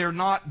means they're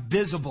not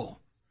visible.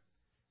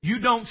 You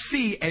don't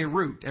see a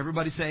root.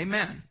 Everybody say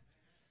amen.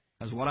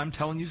 Because what I'm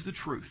telling you is the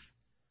truth.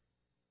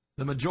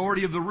 The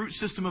majority of the root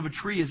system of a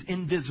tree is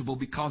invisible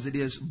because it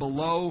is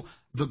below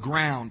the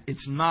ground.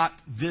 It's not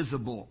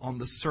visible on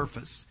the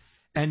surface.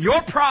 And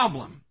your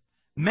problem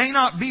may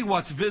not be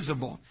what's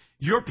visible.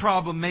 Your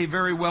problem may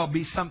very well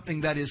be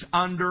something that is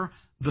under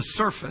the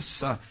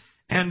surface.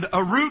 And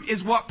a root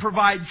is what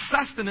provides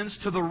sustenance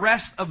to the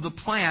rest of the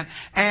plant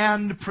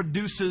and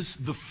produces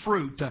the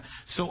fruit.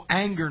 So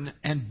anger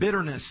and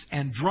bitterness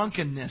and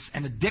drunkenness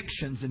and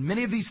addictions and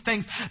many of these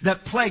things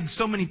that plague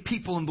so many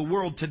people in the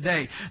world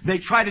today, they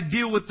try to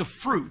deal with the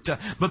fruit.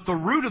 But the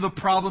root of the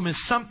problem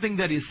is something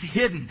that is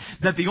hidden,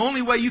 that the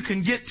only way you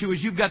can get to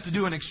is you've got to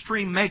do an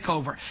extreme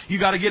makeover.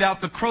 You've got to get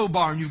out the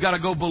crowbar and you've got to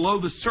go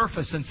below the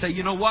surface and say,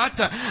 you know what?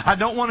 I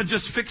don't want to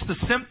just fix the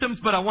symptoms,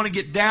 but I want to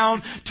get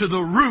down to the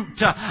root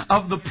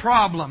of the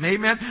problem.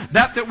 Amen.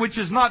 That which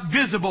is not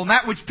visible, and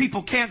that which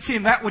people can't see,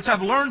 and that which I've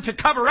learned to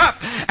cover up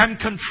and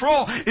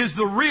control is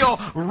the real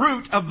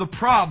root of the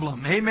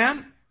problem.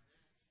 Amen.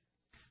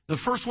 The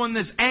first one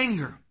is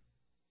anger.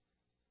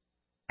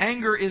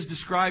 Anger is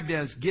described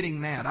as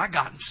getting mad. I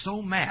got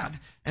so mad.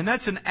 And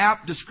that's an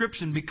apt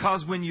description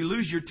because when you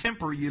lose your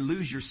temper, you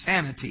lose your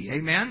sanity.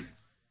 Amen.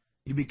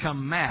 You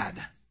become mad.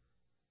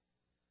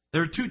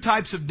 There are two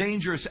types of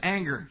dangerous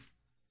anger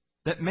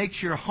that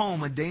makes your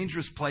home a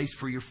dangerous place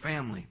for your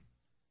family.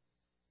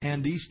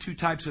 And these two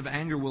types of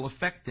anger will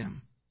affect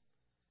them.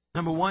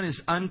 Number one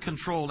is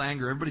uncontrolled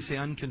anger. Everybody say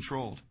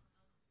uncontrolled.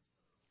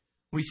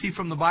 We see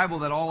from the Bible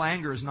that all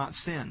anger is not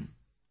sin.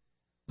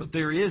 But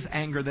there is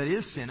anger that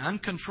is sin.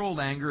 Uncontrolled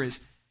anger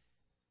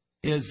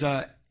is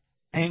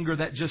anger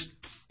that just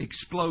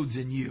explodes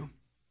in you.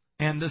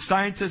 And the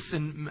scientists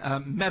and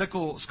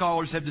medical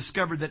scholars have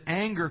discovered that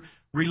anger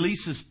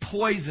releases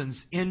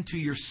poisons into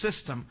your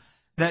system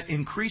that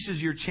increases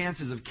your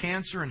chances of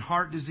cancer and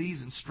heart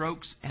disease and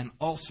strokes and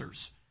ulcers.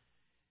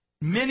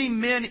 Many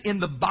men in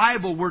the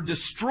Bible were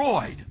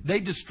destroyed. They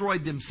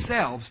destroyed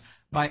themselves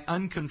by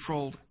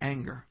uncontrolled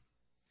anger.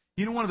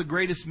 You know one of the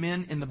greatest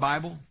men in the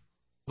Bible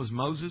was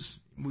Moses.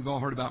 We've all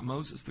heard about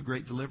Moses, the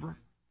great deliverer.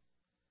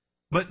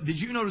 But did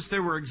you notice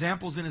there were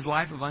examples in his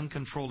life of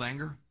uncontrolled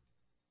anger?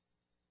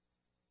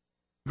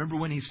 Remember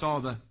when he saw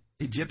the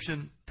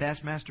Egyptian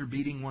taskmaster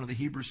beating one of the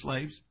Hebrew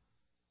slaves?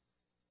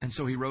 And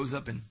so he rose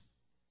up and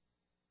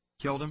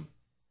killed him.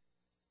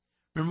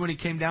 Remember when he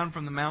came down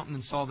from the mountain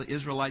and saw the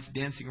Israelites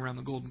dancing around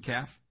the golden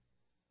calf?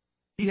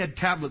 He had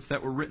tablets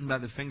that were written by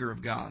the finger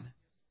of God.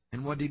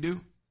 And what did he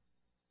do?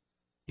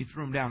 He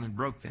threw them down and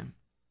broke them.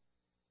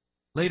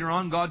 Later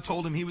on, God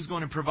told him He was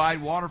going to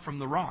provide water from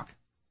the rock.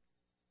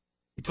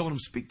 He told him,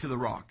 speak to the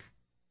rock,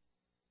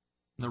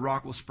 and the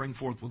rock will spring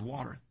forth with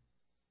water.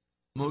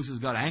 Moses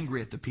got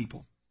angry at the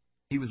people.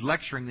 He was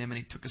lecturing them, and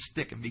he took a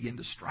stick and began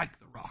to strike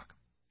the rock.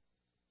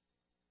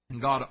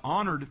 And God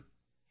honored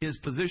His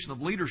position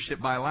of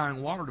leadership by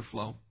allowing water to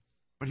flow.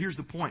 But here's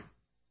the point.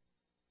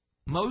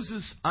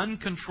 Moses'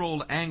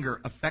 uncontrolled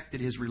anger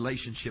affected his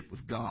relationship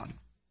with God.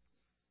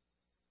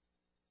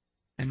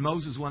 And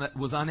Moses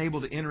was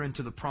unable to enter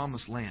into the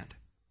promised land.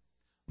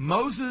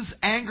 Moses'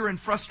 anger and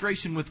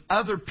frustration with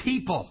other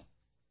people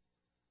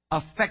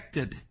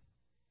affected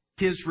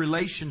his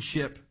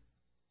relationship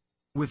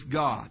with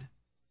God.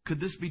 Could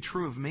this be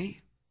true of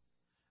me?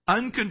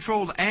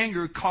 Uncontrolled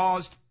anger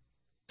caused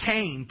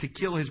Cain to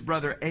kill his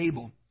brother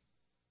Abel.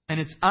 And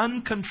it's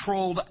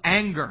uncontrolled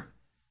anger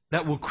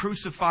that will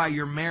crucify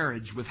your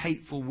marriage with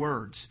hateful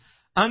words.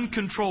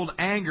 Uncontrolled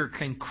anger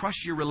can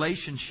crush your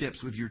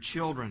relationships with your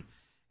children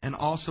and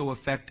also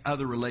affect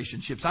other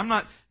relationships. I'm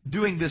not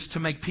doing this to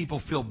make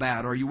people feel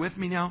bad. Are you with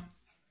me now?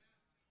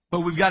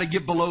 But we've got to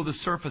get below the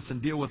surface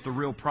and deal with the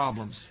real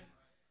problems.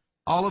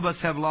 All of us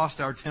have lost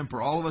our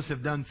temper. All of us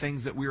have done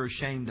things that we're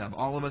ashamed of.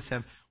 All of us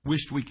have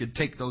wished we could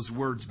take those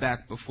words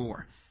back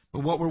before.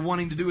 But what we're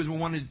wanting to do is we're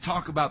wanting to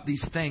talk about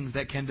these things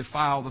that can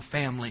defile the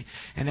family.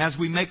 And as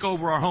we make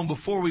over our home,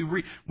 before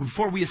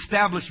we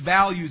establish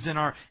values in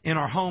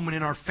our home and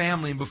in our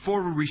family, and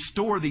before we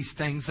restore these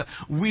things,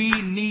 we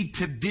need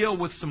to deal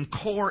with some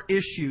core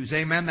issues,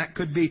 amen, that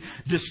could be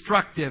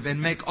destructive and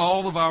make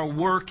all of our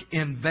work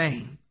in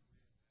vain.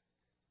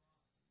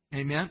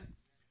 Amen?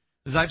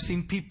 As I've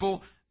seen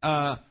people,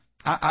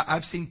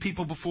 I've seen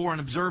people before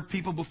and observed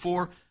people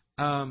before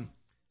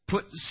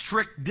put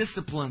strict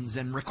disciplines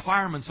and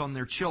requirements on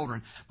their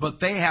children, but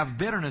they have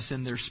bitterness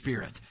in their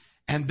spirit.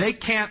 And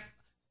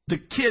the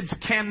kids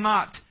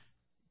cannot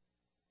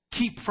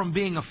keep from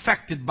being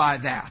affected by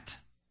that,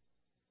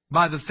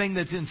 by the thing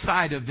that's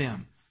inside of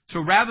them.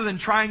 So rather than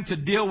trying to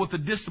deal with the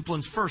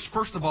disciplines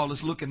first of all,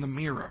 let's look in the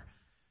mirror.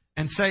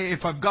 And say,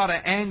 if I've got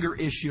an anger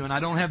issue and I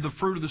don't have the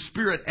fruit of the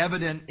Spirit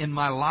evident in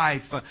my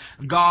life,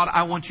 God,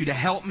 I want you to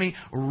help me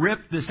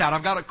rip this out.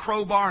 I've got a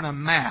crowbar and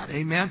I'm mad.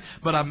 Amen?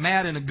 But I'm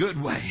mad in a good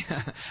way.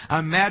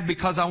 I'm mad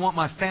because I want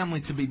my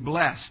family to be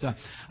blessed.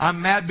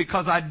 I'm mad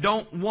because I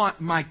don't want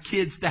my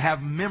kids to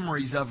have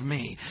memories of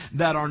me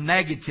that are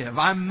negative.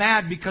 I'm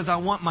mad because I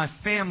want my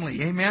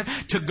family, amen,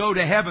 to go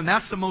to heaven.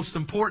 That's the most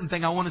important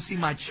thing. I want to see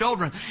my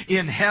children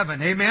in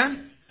heaven.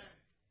 Amen?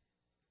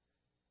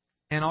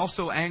 And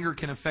also anger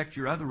can affect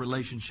your other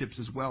relationships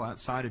as well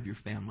outside of your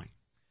family.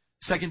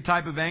 Second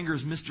type of anger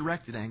is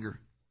misdirected anger.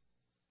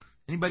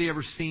 Anybody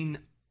ever seen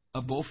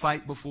a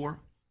bullfight before?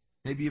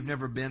 Maybe you've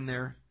never been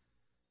there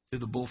to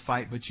the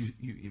bullfight, but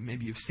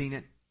maybe you've seen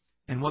it.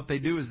 And what they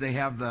do is they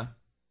have the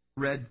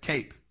red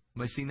cape.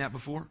 Have you seen that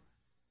before?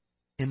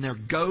 And they're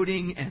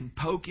goading and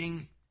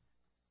poking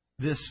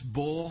this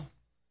bull,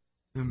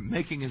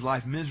 making his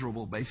life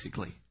miserable,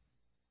 basically.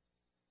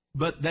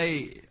 But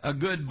a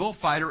good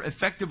bullfighter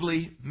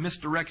effectively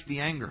misdirects the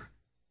anger.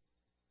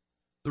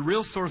 The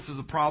real source of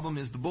the problem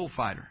is the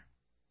bullfighter.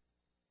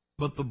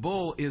 But the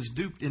bull is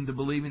duped into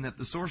believing that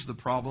the source of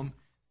the problem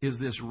is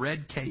this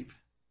red cape.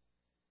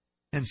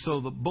 And so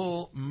the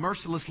bull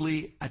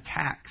mercilessly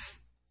attacks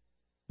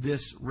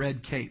this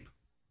red cape.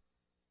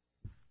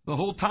 The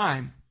whole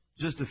time,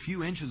 just a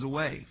few inches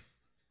away,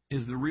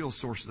 is the real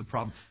source of the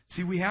problem.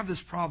 See, we have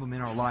this problem in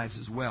our lives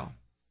as well.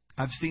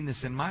 I've seen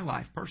this in my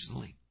life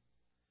personally.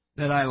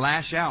 That I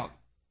lash out,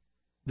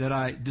 that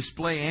I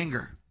display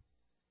anger.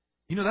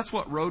 You know, that's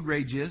what road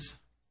rage is.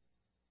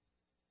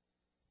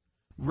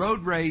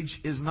 Road rage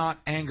is not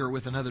anger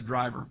with another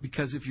driver,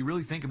 because if you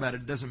really think about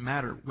it, it doesn't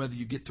matter whether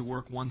you get to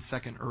work 1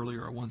 second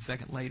earlier or 1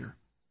 second later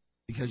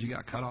because you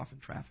got cut off in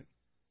traffic.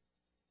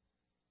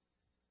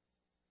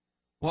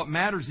 What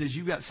matters is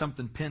you got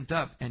something pent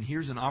up, and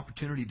here's an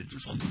opportunity to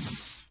just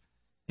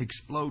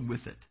explode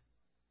with it.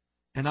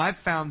 And I've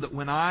found that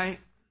when I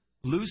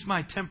lose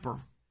my temper,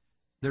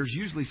 there's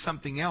usually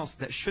something else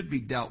that should be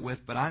dealt with,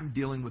 but I'm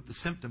dealing with the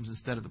symptoms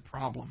instead of the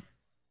problem.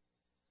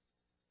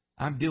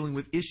 I'm dealing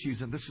with issues,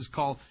 and this is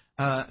called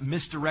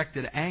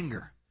misdirected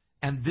anger.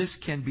 And this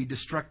can be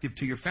destructive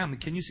to your family.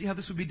 Can you see how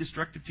this would be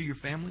destructive to your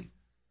family?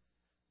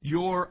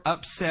 You're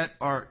upset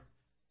or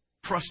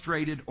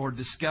frustrated or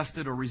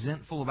disgusted or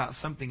resentful about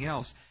something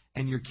else,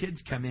 and your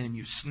kids come in and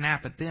you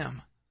snap at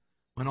them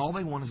when all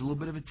they want is a little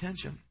bit of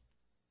attention.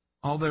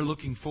 All they're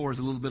looking for is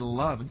a little bit of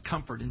love and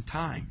comfort and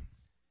time.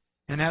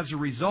 And as a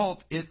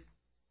result, it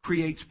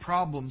creates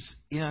problems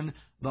in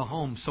the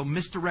home. So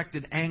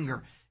misdirected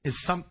anger is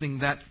something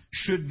that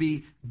should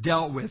be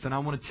dealt with. And I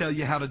want to tell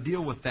you how to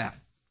deal with that.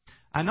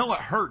 I know it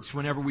hurts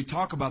whenever we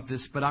talk about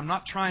this, but I'm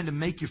not trying to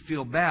make you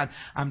feel bad.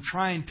 I'm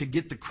trying to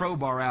get the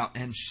crowbar out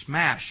and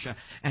smash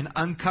and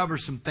uncover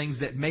some things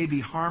that may be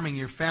harming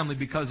your family,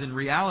 because in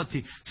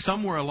reality,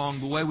 somewhere along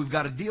the way, we've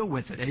got to deal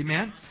with it.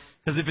 Amen?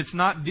 Because if it's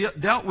not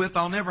dealt with,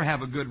 I'll never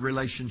have a good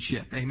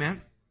relationship.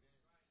 Amen?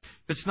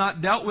 If it's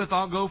not dealt with,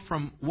 I'll go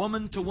from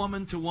woman to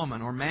woman to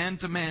woman, or man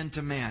to man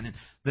to man. And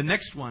the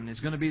next one is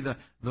going to be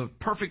the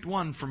perfect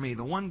one for me,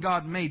 the one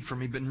God made for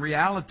me. But in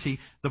reality,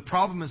 the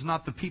problem is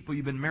not the people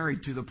you've been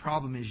married to. The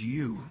problem is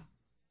you.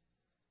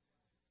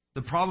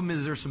 The problem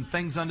is there's some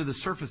things under the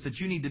surface that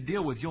you need to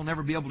deal with. You'll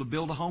never be able to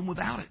build a home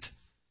without it.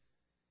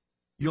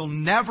 You'll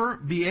never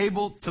be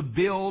able to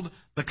build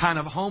the kind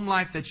of home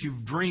life that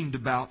you've dreamed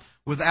about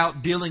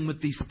without dealing with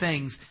these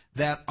things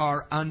that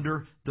are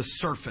under the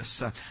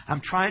surface. I'm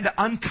trying to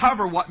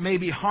uncover what may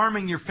be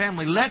harming your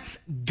family. Let's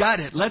gut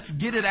it. Let's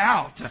get it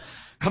out.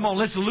 Come on,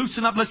 let's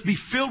loosen up. Let's be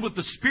filled with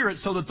the Spirit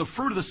so that the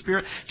fruit of the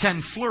Spirit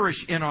can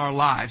flourish in our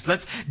lives.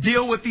 Let's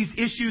deal with these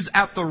issues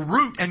at the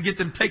root and get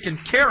them taken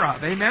care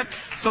of. Amen?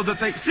 So that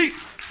they... See...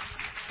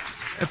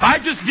 If I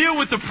just deal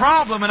with the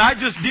problem and I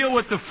just deal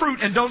with the fruit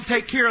and don't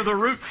take care of the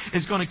root,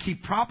 it's going to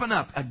keep propping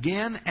up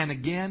again and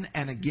again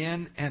and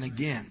again and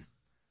again.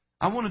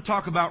 I want to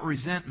talk about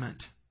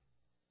resentment.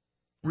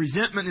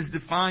 Resentment is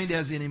defined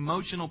as an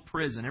emotional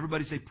prison.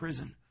 Everybody say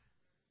prison.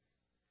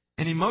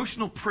 An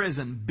emotional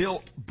prison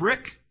built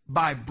brick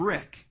by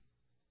brick.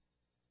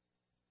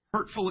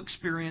 Hurtful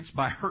experience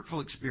by hurtful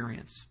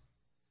experience.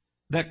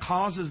 That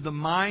causes the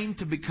mind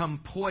to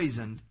become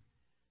poisoned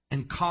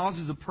and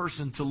causes a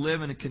person to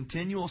live in a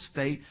continual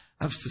state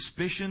of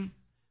suspicion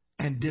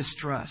and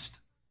distrust.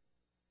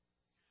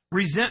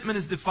 Resentment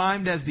is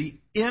defined as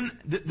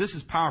this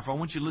is powerful. I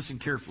want you to listen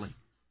carefully.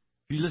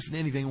 If you listen to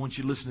anything, I want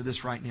you to listen to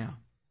this right now.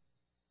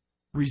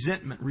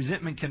 Resentment.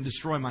 Resentment can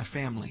destroy my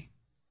family.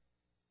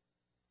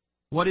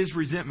 What is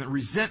resentment?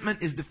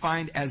 Resentment is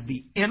defined as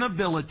the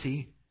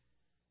inability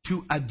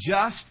to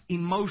adjust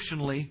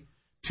emotionally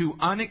to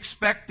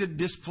unexpected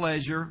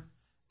displeasure,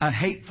 a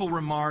hateful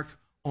remark,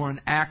 or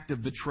an act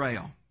of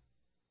betrayal.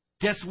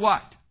 Guess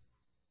what?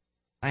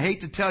 I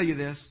hate to tell you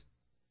this,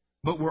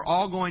 but we're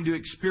all going to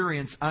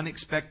experience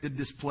unexpected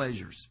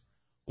displeasures.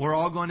 We're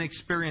all going to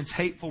experience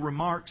hateful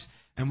remarks,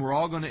 and we're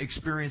all going to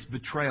experience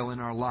betrayal in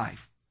our life.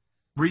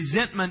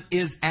 Resentment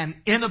is an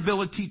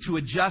inability to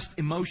adjust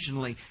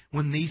emotionally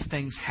when these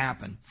things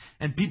happen.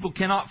 And people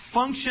cannot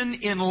function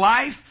in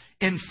life,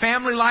 in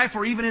family life,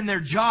 or even in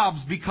their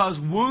jobs because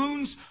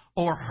wounds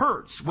or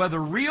hurts,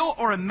 whether real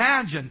or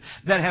imagined,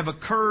 that have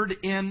occurred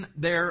in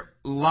their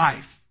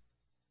life.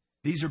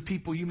 These are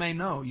people you may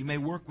know. You may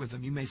work with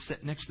them. You may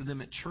sit next to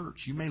them at church.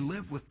 You may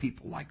live with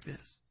people like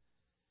this.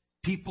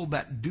 People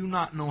that do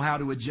not know how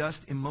to adjust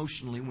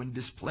emotionally when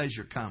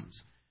displeasure comes.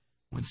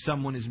 When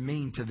someone is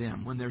mean to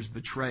them, when there's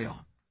betrayal.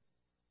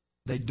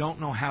 They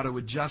don't know how to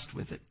adjust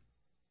with it.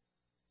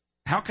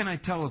 How can I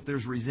tell if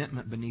there's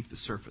resentment beneath the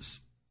surface?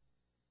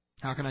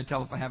 How can I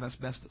tell if I have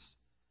asbestos?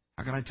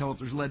 How can I tell if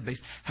there's lead base?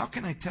 How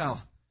can I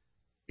tell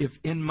if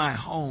in my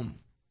home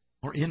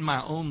or in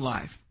my own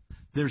life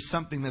there's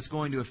something that's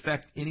going to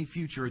affect any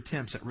future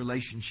attempts at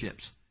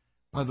relationships,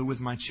 whether with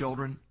my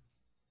children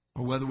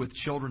or whether with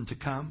children to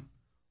come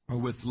or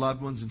with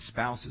loved ones and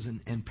spouses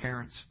and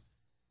parents?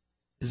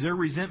 Is there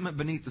resentment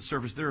beneath the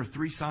surface? There are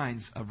 3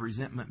 signs of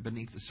resentment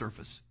beneath the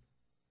surface.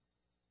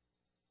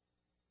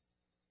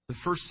 The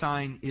first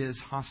sign is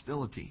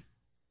hostility.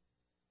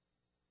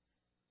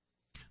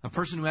 A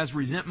person who has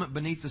resentment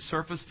beneath the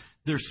surface,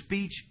 their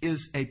speech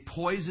is a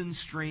poison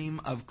stream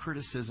of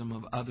criticism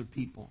of other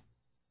people.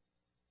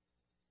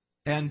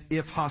 And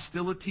if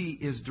hostility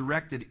is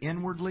directed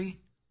inwardly,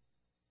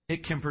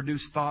 it can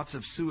produce thoughts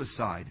of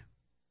suicide.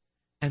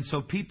 And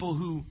so people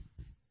who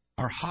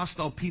are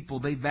hostile people,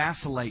 they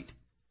vacillate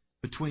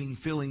between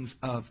feelings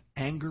of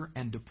anger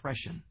and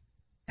depression.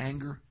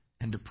 Anger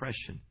and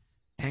depression.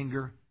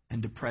 Anger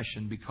and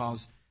depression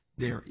because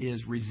there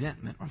is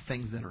resentment or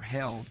things that are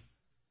held,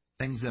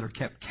 things that are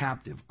kept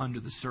captive under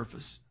the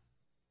surface.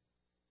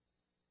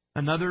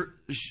 Another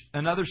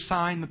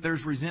sign that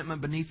there's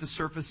resentment beneath the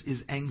surface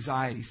is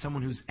anxiety.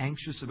 Someone who's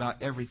anxious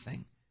about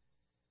everything.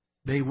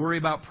 They worry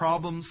about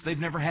problems they've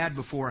never had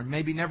before and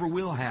maybe never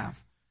will have.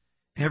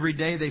 Every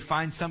day they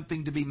find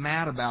something to be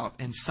mad about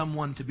and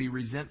someone to be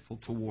resentful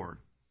toward.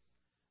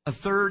 A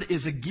third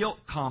is a guilt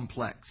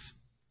complex,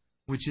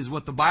 which is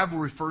what the Bible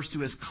refers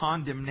to as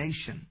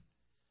condemnation.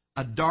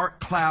 A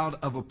dark cloud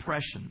of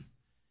oppression.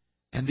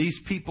 And these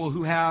people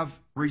who have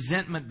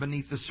resentment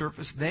beneath the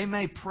surface, they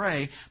may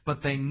pray,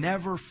 but they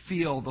never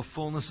feel the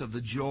fullness of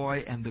the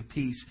joy and the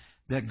peace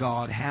that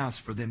God has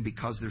for them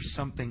because there's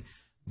something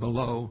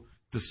below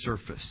the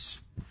surface.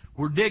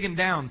 We're digging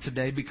down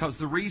today because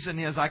the reason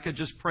is I could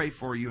just pray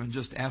for you and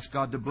just ask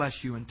God to bless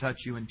you and touch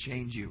you and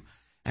change you.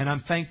 And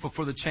I'm thankful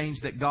for the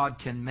change that God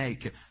can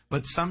make.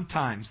 But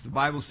sometimes the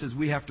Bible says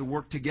we have to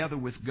work together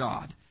with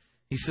God.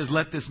 He says,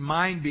 let this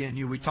mind be in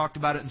you. We talked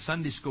about it in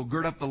Sunday school.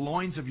 Gird up the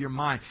loins of your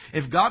mind.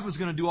 If God was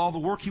going to do all the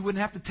work, He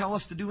wouldn't have to tell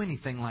us to do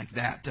anything like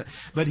that.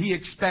 But He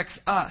expects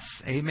us.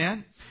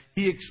 Amen?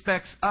 He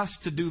expects us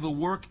to do the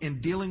work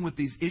in dealing with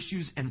these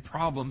issues and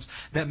problems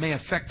that may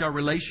affect our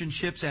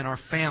relationships and our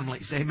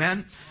families.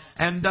 Amen?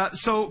 And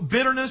so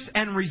bitterness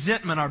and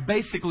resentment are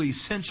basically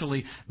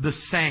essentially the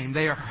same.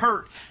 They are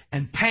hurt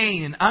and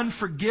pain and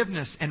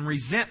unforgiveness and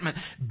resentment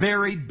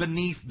buried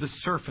beneath the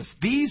surface.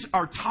 These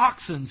are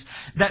toxins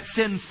that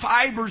send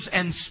fibers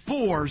and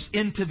spores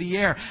into the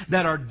air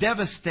that are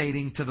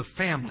devastating to the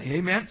family.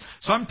 Amen?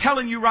 So I'm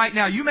telling you right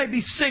now, you may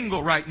be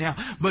single right now,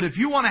 but if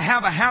you want to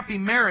have a happy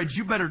marriage,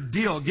 you better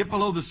get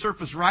below the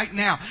surface right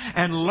now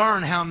and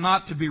learn how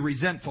not to be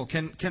resentful.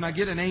 Can I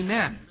get an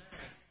amen?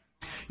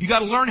 You got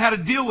to learn how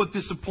to deal with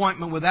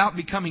disappointment without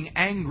becoming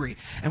angry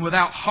and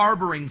without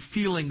harboring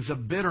feelings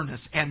of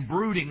bitterness and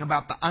brooding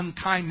about the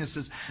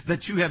unkindnesses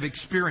that you have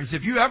experienced.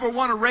 If you ever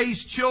want to raise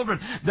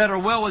children that are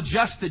well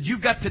adjusted,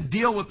 you've got to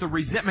deal with the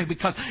resentment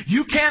because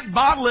you can't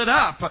bottle it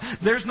up.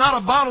 There's not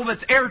a bottle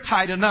that's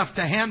airtight enough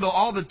to handle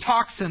all the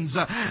toxins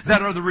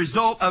that are the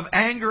result of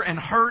anger and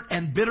hurt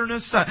and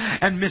bitterness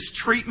and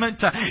mistreatment.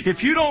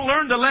 If you don't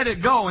learn to let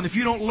it go and if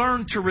you don't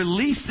learn to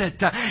release it,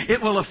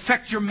 it will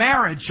affect your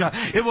marriage.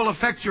 It will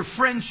affect your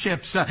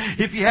friendships.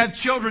 If you have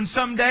children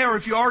someday or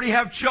if you already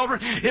have children,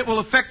 it will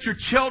affect your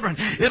children.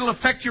 It'll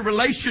affect your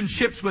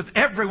relationships with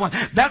everyone.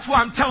 That's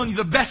why I'm telling you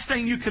the best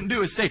thing you can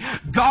do is say,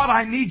 God,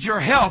 I need your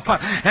help.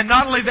 And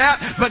not only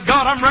that, but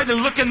God, I'm ready to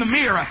look in the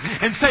mirror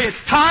and say,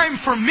 it's time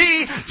for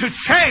me to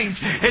change.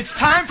 It's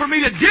time for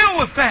me to deal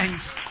with things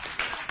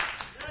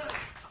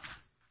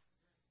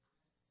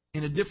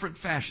in a different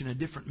fashion, a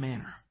different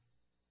manner.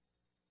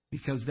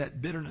 Because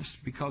that bitterness,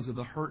 because of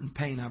the hurt and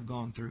pain I've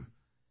gone through,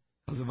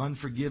 because of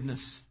unforgiveness,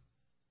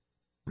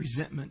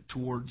 resentment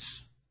towards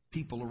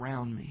people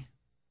around me,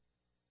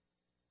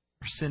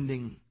 are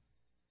sending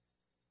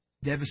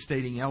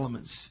devastating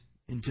elements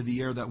into the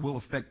air that will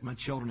affect my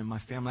children and my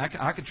family.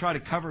 I could try to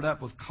cover it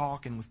up with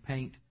caulk and with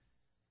paint.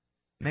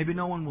 Maybe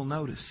no one will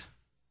notice.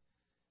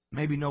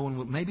 Maybe no one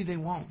will. Maybe they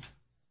won't.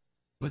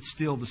 But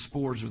still the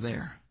spores are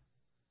there.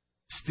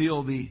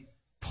 Still the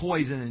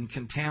poison and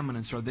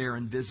contaminants are there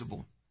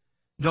invisible.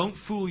 Don't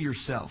fool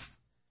yourself.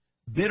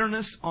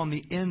 Bitterness on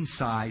the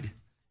inside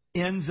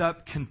ends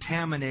up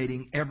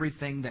contaminating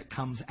everything that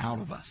comes out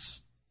of us.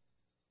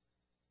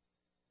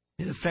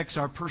 It affects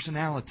our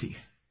personality.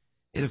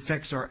 It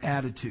affects our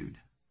attitude.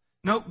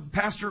 No,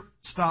 Pastor,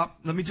 stop.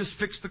 Let me just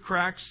fix the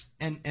cracks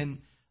and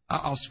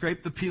I'll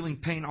scrape the peeling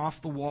paint off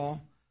the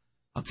wall.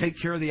 I'll take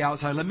care of the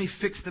outside. Let me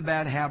fix the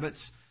bad habits.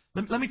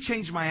 Let me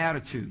change my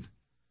attitude.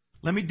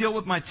 Let me deal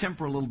with my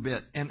temper a little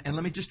bit. And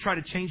let me just try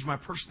to change my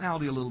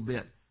personality a little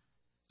bit.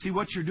 See,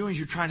 what you're doing is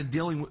you're trying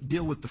to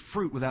deal with the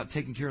fruit without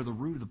taking care of the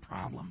root of the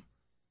problem.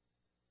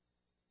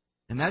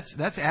 And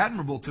that's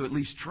admirable to at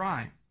least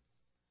try.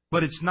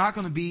 But it's not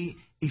going to be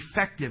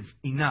effective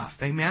enough.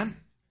 Amen?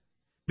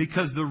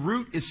 Because the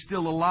root is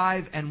still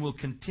alive and will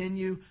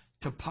continue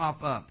to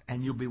pop up.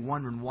 And you'll be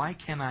wondering, why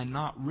can I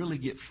not really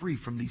get free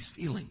from these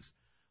feelings?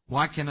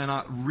 Why can I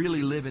not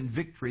really live in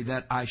victory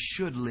that I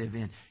should live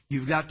in?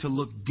 You've got to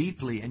look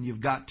deeply and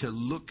you've got to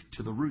look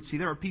to the root. See,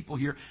 there are people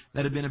here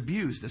that have been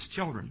abused as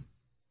children.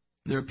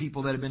 There are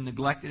people that have been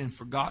neglected and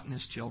forgotten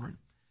as children.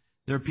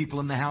 There are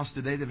people in the house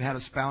today that have had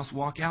a spouse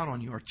walk out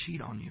on you or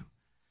cheat on you.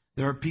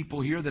 There are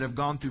people here that have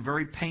gone through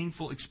very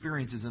painful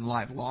experiences in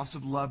life. Loss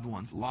of loved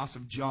ones, loss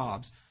of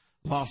jobs,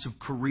 loss of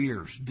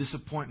careers,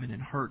 disappointment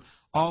and hurt.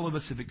 All of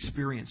us have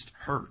experienced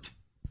hurt.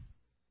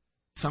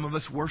 Some of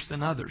us worse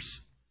than others.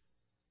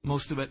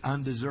 Most of it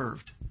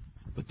undeserved.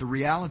 But the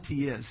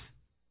reality is,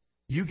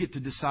 you get to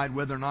decide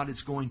whether or not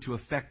it's going to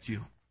affect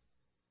you.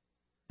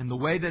 And the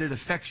way that it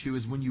affects you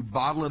is when you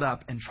bottle it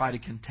up and try to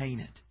contain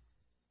it.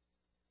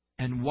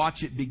 And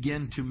watch it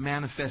begin to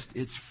manifest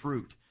its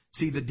fruit.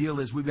 See, the deal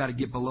is we've got to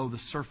get below the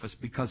surface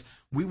because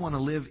we want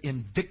to live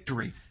in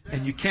victory.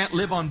 And you can't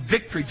live on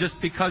victory just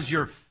because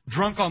you're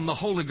drunk on the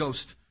Holy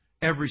Ghost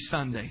every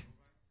Sunday.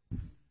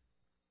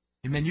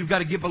 Amen. You've got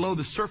to get below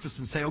the surface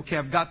and say, okay,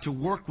 I've got to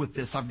work with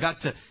this. I've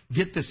got to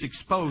get this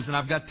exposed and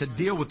I've got to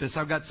deal with this.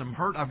 I've got some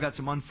hurt. I've got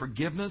some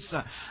unforgiveness.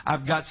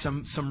 I've got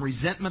some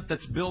resentment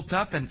that's built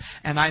up. And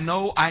I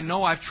know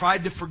I've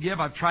tried to forgive.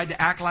 I've tried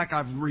to act like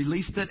I've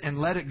released it and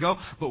let it go.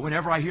 But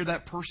whenever I hear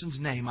that person's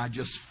name, I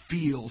just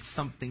feel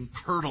something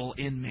curdle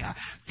in me. I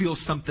feel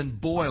something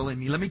boil in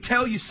me. Let me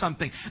tell you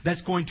something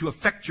that's going to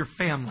affect your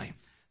family.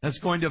 That's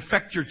going to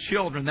affect your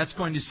children. That's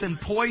going to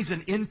send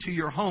poison into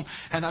your home.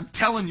 And I'm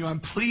telling you,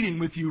 I'm pleading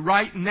with you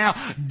right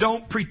now.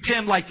 Don't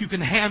pretend like you can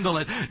handle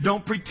it.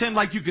 Don't pretend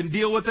like you can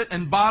deal with it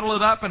and bottle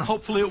it up and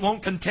hopefully it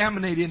won't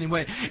contaminate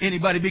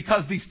anybody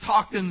because these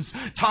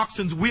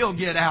toxins will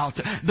get out.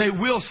 They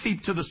will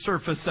seep to the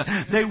surface.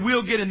 They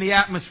will get in the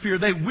atmosphere.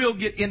 They will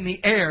get in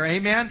the air.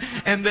 Amen?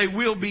 And they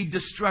will be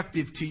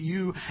destructive to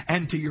you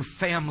and to your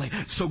family.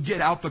 So get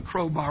out the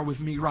crowbar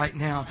with me right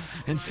now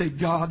and say,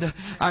 God,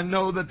 I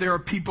know that there are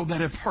people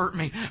that have hurt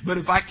me, but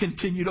if I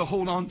continue to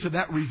hold on to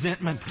that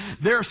resentment,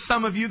 there are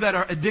some of you that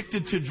are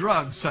addicted to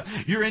drugs.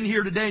 You're in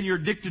here today and you're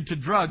addicted to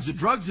drugs. The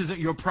drugs isn't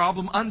your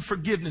problem.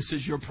 Unforgiveness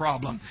is your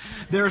problem.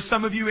 There are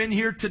some of you in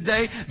here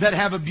today that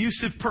have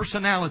abusive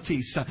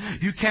personalities.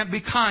 You can't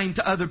be kind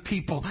to other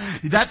people.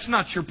 That's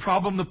not your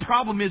problem. The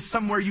problem is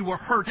somewhere you were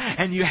hurt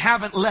and you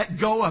haven't let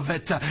go of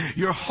it.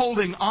 You're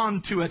holding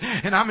on to it.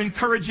 And I'm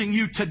encouraging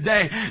you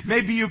today.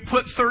 Maybe you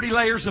put 30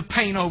 layers of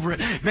paint over it.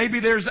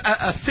 Maybe there's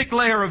a thick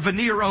layer of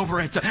veneer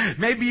over it.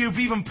 Maybe you've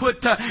even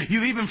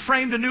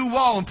framed a new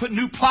wall and put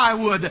new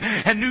plywood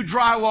and new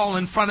drywall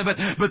in front of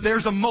it, but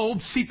there's a mold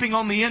seeping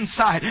on the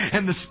inside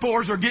and the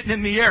spores are getting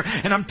in the air.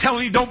 And I'm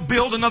telling you, don't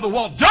build another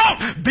wall.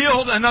 Don't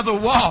build another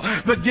wall,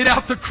 but get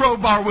out the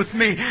crowbar with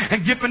me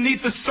and get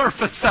beneath the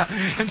surface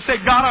and say,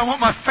 God, I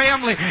want my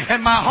family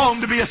and my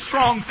home to be a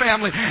strong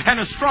family and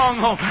a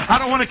strong home.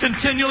 I don't want to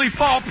continually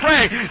fall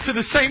prey to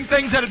the same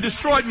things that have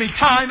destroyed me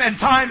time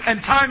and time and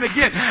time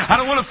again. I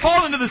don't want to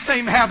fall into the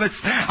same habits.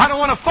 I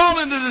don't want to fall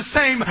into the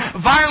same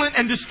violent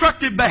and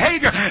destructive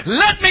behavior.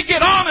 Let me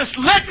get honest.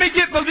 Let me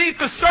get beneath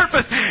the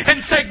surface and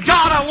say,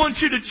 God, I want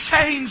you to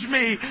change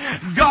me.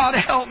 God,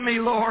 help me,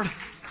 Lord.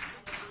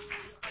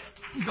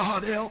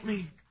 God, help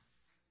me.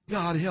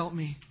 God, help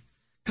me.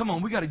 Come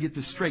on, we got to get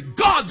this straight.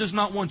 God does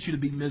not want you to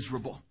be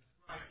miserable.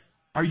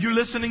 Are you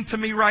listening to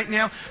me right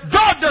now?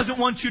 God doesn't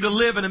want you to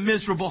live in a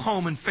miserable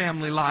home and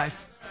family life.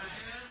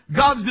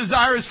 God's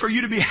desire is for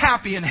you to be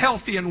happy and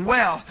healthy and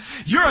well.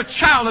 You're a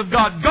child of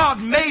God. God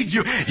made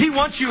you. He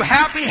wants you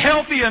happy,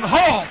 healthy, and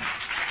whole.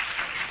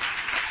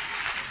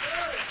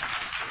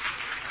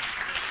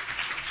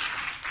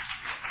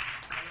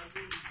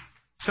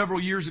 Several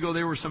years ago,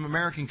 there were some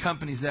American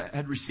companies that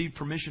had received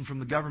permission from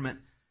the government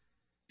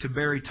to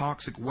bury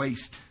toxic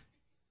waste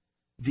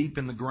deep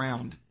in the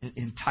ground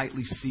in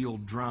tightly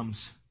sealed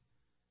drums.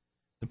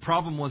 The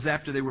problem was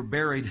after they were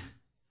buried,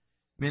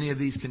 many of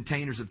these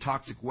containers of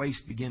toxic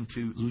waste began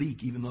to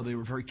leak, even though they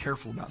were very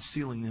careful about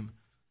sealing them.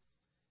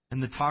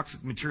 And the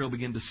toxic material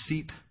began to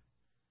seep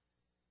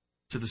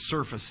to the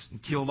surface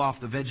and killed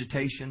off the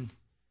vegetation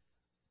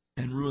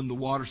and ruined the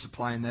water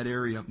supply in that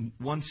area.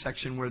 One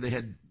section where they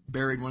had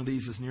buried one of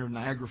these is near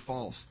Niagara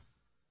Falls.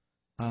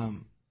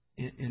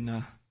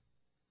 In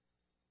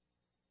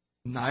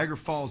Niagara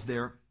Falls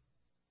there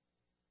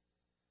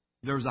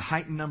was a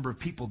heightened number of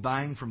people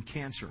dying from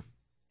cancer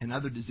and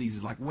other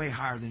diseases, like way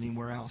higher than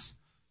anywhere else.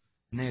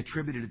 And they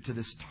attributed it to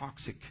this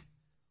toxic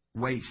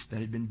waste that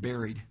had been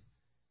buried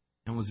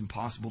and was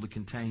impossible to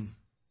contain.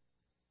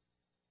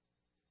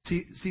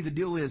 See, the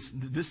deal is,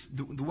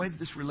 the way that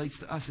this relates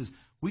to us is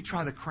we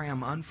try to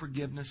cram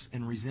unforgiveness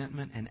and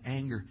resentment and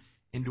anger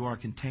into our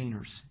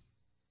containers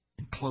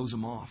and close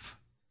them off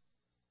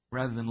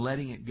rather than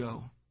letting it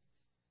go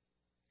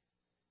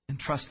and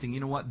trusting, you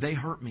know what, they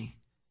hurt me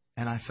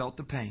and I felt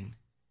the pain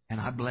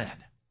and I bled.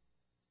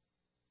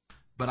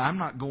 But I'm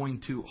not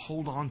going to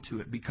hold on to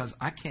it because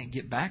I can't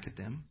get back at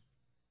them.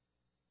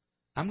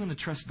 I'm going to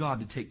trust God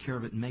to take care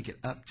of it and make it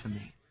up to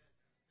me.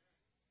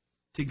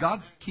 See,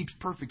 God keeps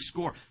perfect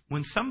score.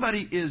 When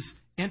somebody is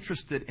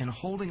interested in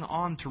holding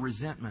on to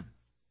resentment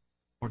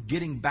or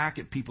getting back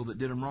at people that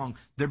did them wrong,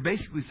 they're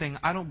basically saying,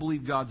 I don't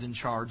believe God's in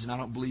charge, and I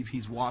don't believe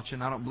He's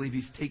watching. I don't believe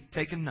He's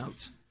taking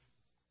notes.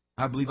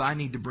 I believe I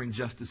need to bring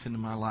justice into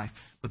my life.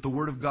 But the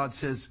Word of God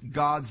says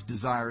God's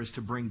desire is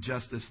to bring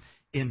justice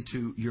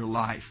into your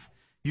life.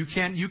 You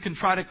can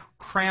try to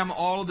cram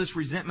all of this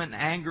resentment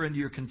and anger into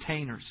your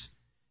containers,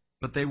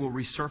 but they will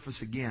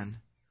resurface again.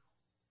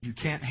 You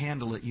can't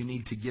handle it. You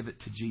need to give it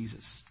to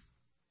Jesus.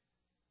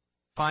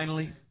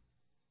 Finally,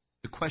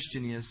 the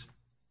question is,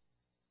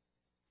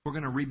 we're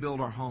going to rebuild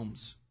our homes.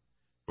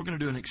 We're going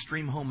to do an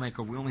extreme home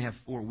makeover. We only have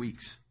 4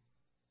 weeks.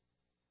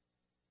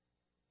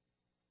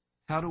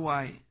 How do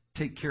I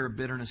take care of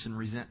bitterness and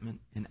resentment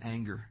and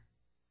anger?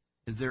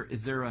 Is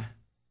there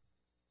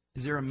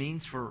a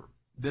means for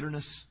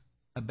bitterness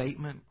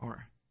abatement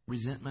or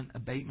resentment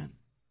abatement?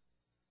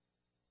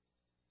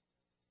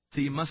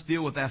 See, you must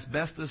deal with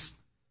asbestos,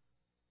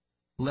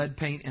 lead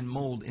paint, and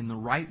mold in the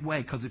right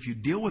way. Because if you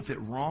deal with it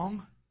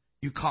wrong,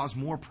 you cause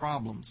more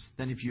problems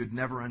than if you had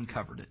never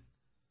uncovered it.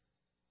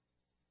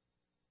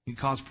 You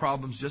cause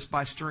problems just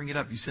by stirring it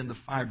up. You send the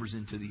fibers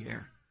into the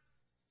air.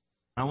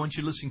 I want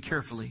you to listen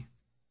carefully,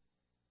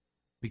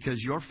 because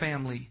your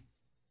family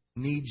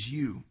needs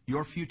you.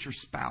 Your future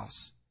spouse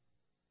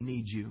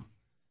needs you.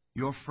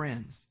 Your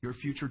friends, your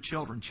future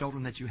children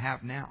that you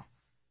have now,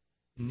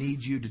 need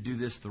you to do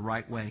this the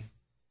right way.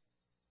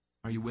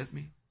 Are you with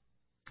me?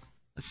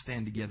 Let's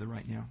stand together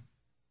right now.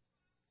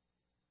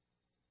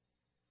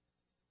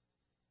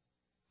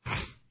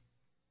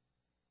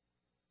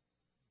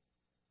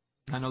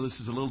 I know this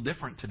is a little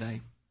different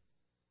today.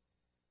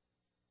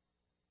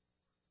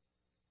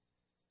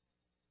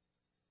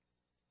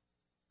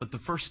 But the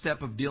first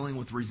step of dealing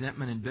with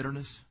resentment and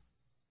bitterness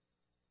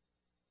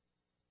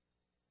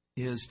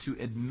is to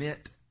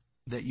admit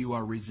that you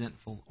are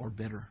resentful or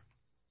bitter.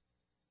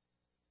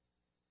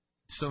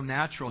 It's so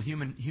natural.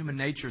 Human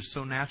nature is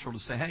so natural to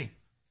say, hey,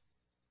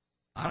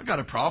 I don't got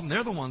a problem.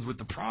 They're the ones with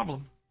the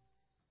problem.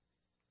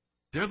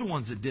 They're the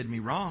ones that did me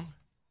wrong.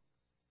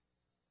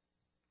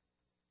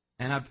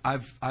 And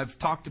I've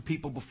talked to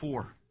people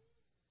before,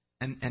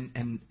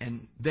 and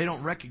they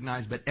don't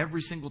recognize, but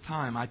every single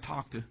time I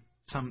talk to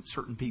some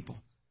certain people,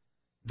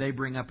 they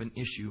bring up an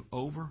issue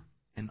over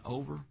and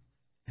over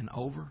and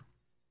over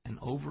and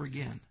over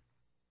again.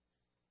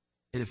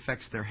 It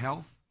affects their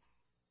health.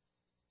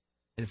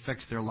 It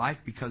affects their life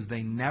because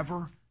they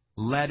never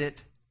let it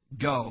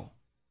go.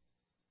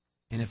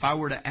 And if I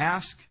were to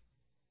ask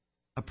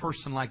a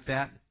person like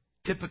that,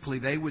 typically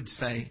they would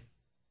say,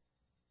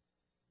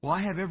 well,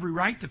 I have every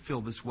right to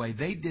feel this way.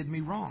 They did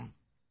me wrong.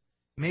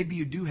 Maybe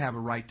you do have a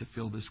right to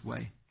feel this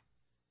way.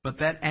 But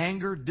that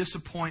anger,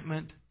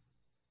 disappointment,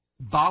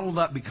 bottled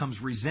up becomes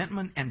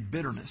resentment and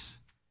bitterness.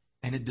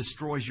 And it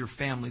destroys your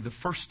family. The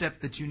first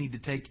step that you need to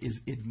take is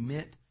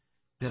admit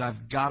that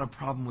I've got a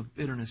problem with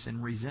bitterness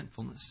and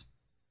resentfulness.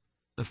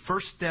 The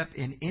first step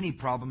in any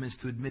problem is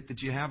to admit that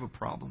you have a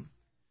problem.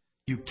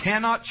 You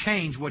cannot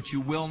change what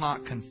you will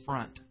not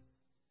confront.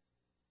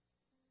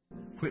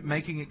 Quit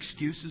making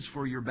excuses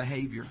for your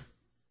behavior.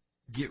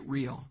 Get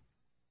real.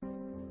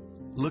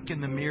 Look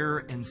in the mirror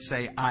and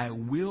say, I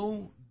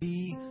will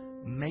be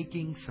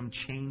making some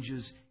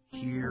changes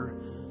here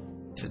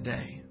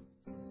today.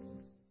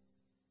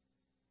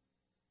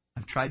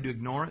 I've tried to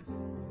ignore it.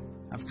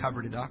 I've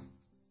covered it up.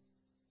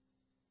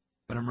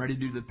 But I'm ready to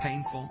do the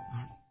painful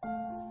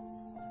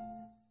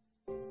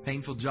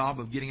job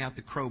of getting out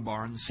the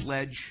crowbar and the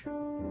sledge.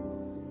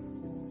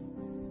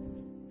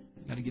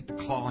 Got to get the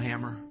claw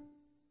hammer,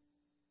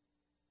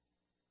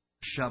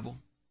 shovel.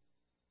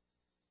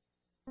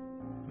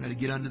 I've got to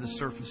get under the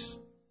surface.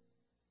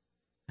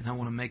 And I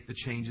want to make the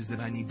changes that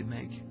I need to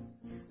make.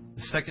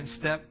 The second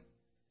step,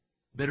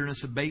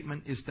 bitterness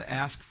abatement, is to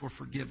ask for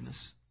forgiveness.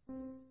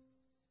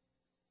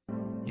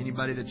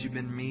 Anybody that you've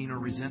been mean or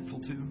resentful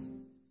to,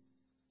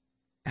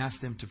 ask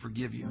them to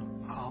forgive you.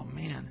 Oh,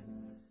 man,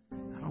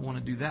 I don't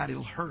want to do that.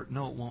 It'll hurt.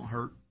 No, it won't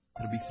hurt.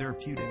 It'll be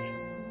therapeutic.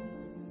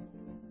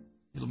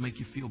 It'll make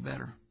you feel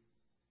better.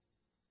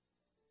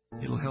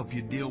 It'll help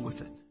you deal with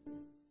it.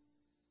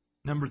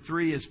 Number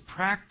 3 is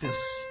practice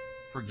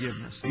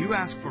forgiveness. You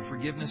ask for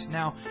forgiveness.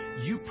 Now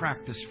you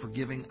practice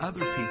forgiving other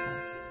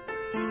people.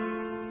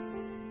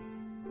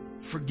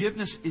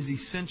 Forgiveness is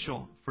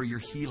essential for your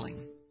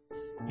healing.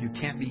 You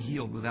can't be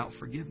healed without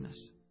forgiveness.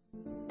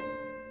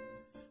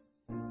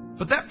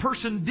 But that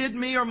person did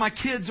me or my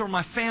kids or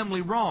my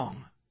family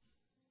wrong.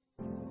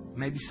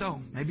 Maybe so.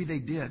 Maybe they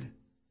did.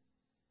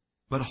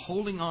 But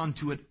holding on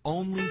to it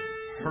only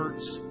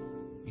hurts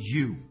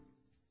you.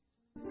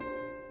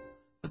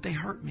 But they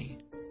hurt me.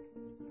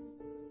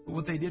 But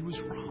what they did was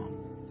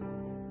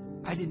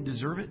wrong. I didn't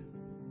deserve it.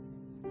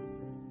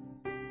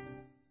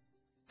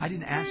 I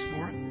didn't ask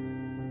for it.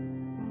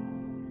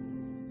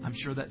 I'm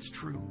sure that's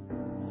true.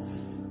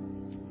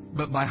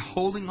 But by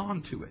holding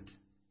on to it,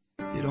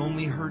 it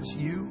only hurts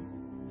you,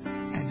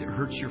 and it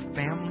hurts your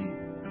family,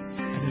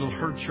 and it'll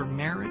hurt your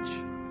marriage,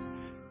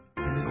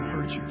 and it'll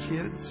hurt your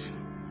kids.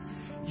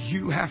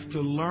 You have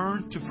to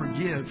learn to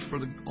forgive for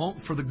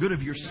the good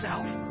of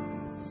yourself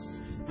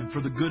and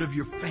for the good of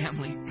your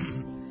family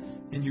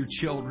and your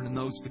children and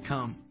those to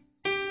come.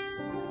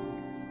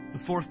 The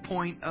fourth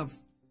point of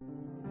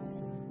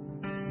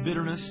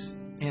bitterness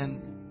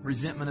and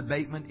resentment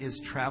abatement is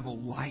travel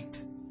light.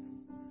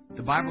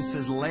 The Bible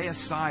says, lay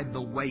aside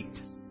the weight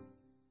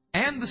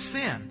and the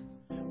sin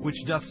which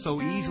doth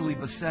so easily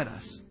beset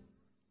us.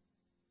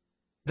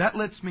 That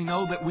lets me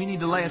know that we need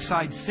to lay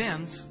aside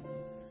sins,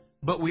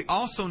 but we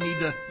also need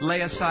to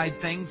lay aside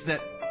things that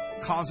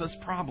cause us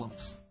problems.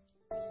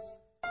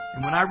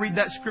 And when I read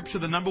that scripture,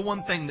 the number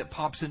one thing that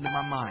pops into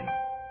my mind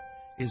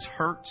is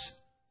hurts,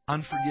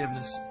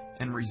 unforgiveness,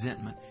 and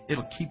resentment.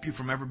 It'll keep you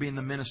from ever being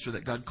the minister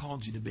that God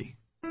called you to be.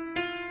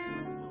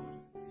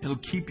 It'll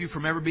keep you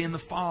from ever being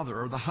the father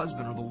or the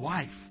husband or the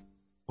wife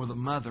or the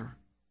mother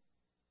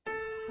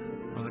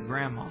or the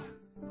grandma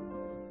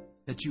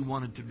that you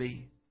wanted to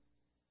be.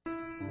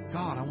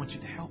 God, I want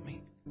you to help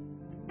me.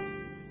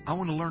 I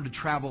want to learn to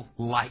travel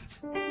light.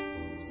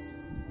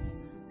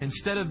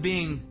 Instead of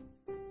being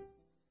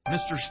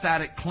Mr.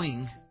 Static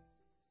Cling,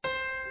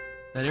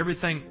 that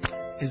everything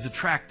is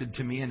attracted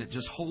to me and it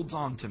just holds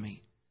on to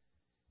me.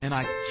 And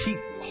I keep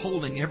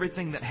holding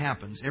everything that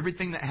happens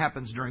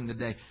during the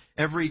day,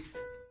 every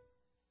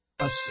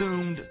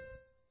assumed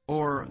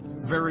or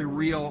very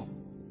real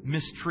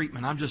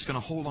mistreatment. I'm just going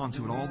to hold on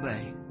to it all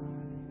day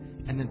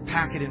and then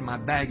pack it in my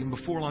bag. And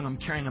before long, I'm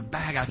carrying a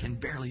bag I can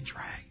barely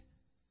drag.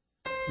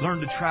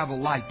 Learn to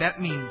travel light. That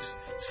means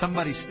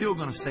somebody's still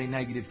going to say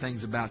negative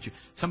things about you.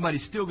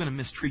 Somebody's still going to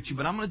mistreat you,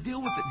 but I'm going to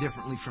deal with it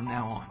differently from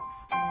now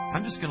on.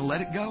 I'm just going to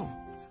let it go.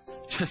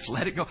 Just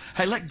let it go.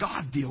 Hey, let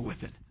God deal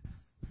with it.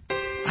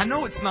 I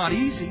know it's not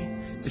easy,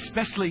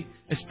 especially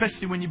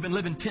when you've been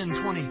living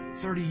 10,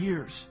 20, 30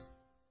 years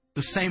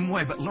the same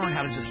way, but learn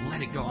how to just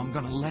let it go. I'm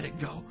going to let it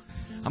go.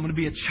 I'm going to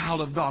be a child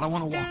of God. I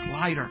want to walk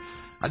lighter.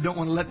 I don't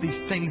want to let these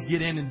things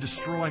get in and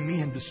destroy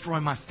me and destroy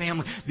my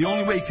family. The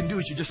only way you can do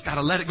is you just got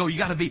to let it go. You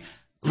got to be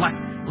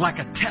like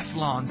a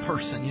Teflon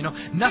person, you know.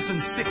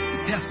 Nothing sticks to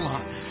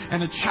Teflon.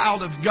 And a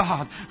child of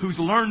God who's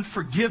learned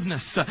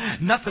forgiveness,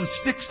 nothing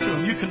sticks to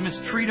them. You can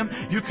mistreat them,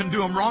 you can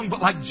do them wrong, but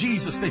like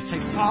Jesus, they say,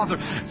 Father,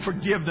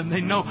 forgive them.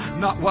 They know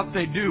not what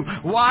they do.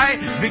 Why?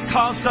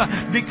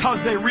 Because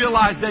they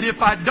realize that if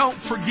I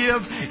don't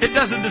forgive, it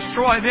doesn't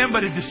destroy them,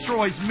 but it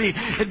destroys me.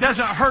 It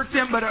doesn't hurt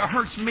them, but it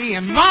hurts me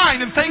and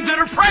mine and things that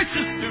are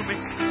precious to me.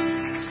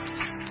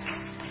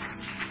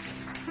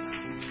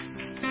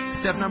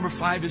 Step number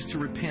 5 is to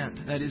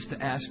repent. That is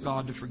to ask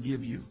God to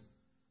forgive you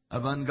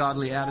of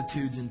ungodly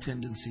attitudes and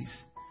tendencies.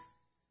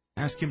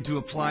 Ask Him to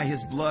apply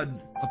His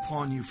blood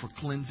upon you for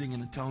cleansing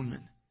and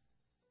atonement.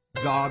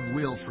 God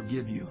will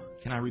forgive you.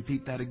 Can I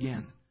repeat that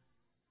again?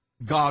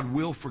 God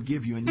will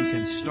forgive you, and you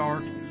can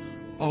start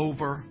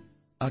over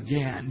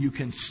again. You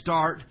can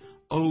start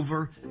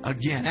over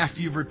again. After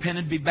you've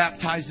repented, be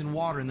baptized in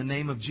water in the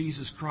name of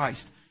Jesus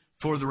Christ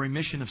for the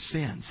remission of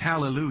sins.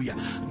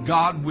 Hallelujah.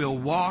 God will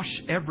wash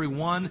every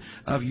one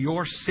of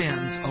your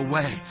sins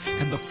away.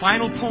 And the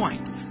final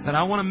point that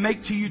I want to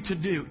make to you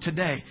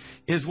today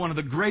is one of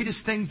the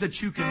greatest things that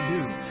you can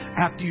do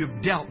after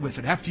you've dealt with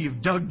it, after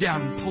you've dug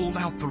down and pulled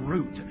out the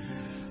root.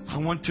 I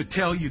want to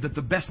tell you that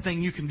the best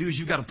thing you can do is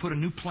you've got to put a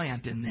new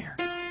plant in there.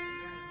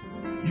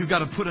 You've got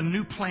to put a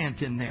new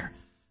plant in there.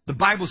 The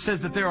Bible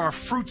says that there are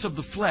fruits of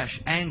the flesh,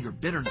 anger,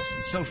 bitterness,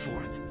 and so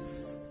forth.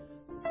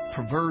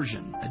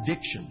 Perversion,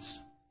 addictions.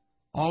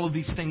 All of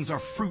these things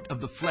are fruit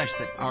of the flesh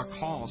that are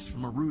caused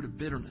from a root of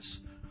bitterness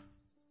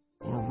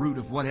or a root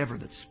of whatever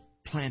that's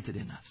planted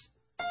in us.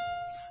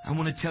 I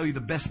want to tell you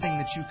the best thing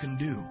that you can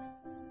do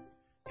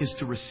is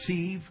to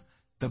receive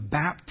the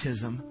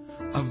baptism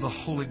of the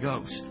Holy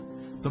Ghost.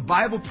 The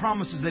Bible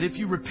promises that if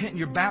you repent and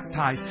you're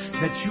baptized,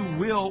 that you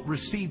will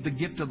receive the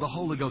gift of the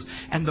Holy Ghost.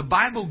 And the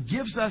Bible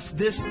gives us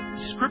this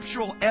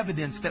scriptural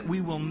evidence that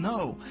we will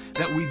know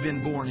that we've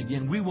been born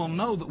again. We will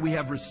know that we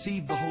have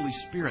received the Holy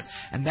Spirit.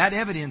 And that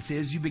evidence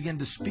is you begin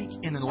to speak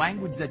in a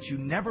language that you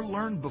never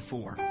learned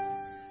before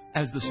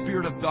as the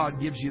Spirit of God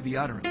gives you the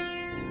utterance.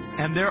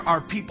 And there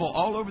are people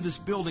all over this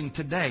building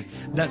today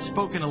that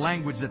spoke in a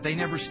language that they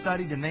never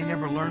studied and they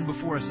never learned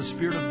before as the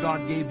Spirit of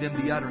God gave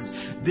them the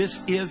utterance. This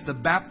is the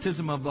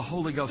baptism of the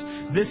Holy Ghost.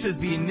 This is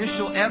the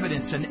initial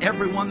evidence, and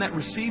everyone that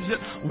receives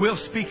it will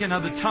speak in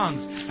other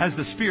tongues as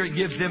the Spirit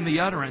gives them the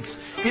utterance.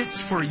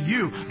 It's for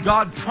you.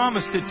 God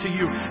promised it to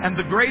you. And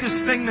the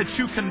greatest thing that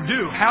you can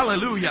do,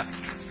 hallelujah,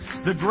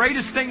 The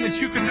greatest thing that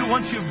you can do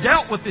once you've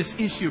dealt with this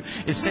issue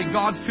is say,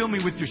 God, fill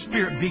me with your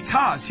Spirit.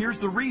 Because, here's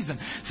the reason.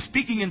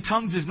 Speaking in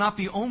tongues is not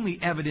the only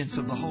evidence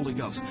of the Holy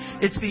Ghost.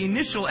 It's the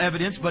initial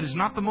evidence, but it's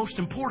not the most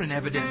important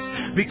evidence.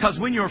 Because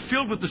when you're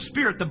filled with the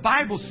Spirit, the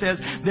Bible says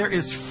there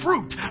is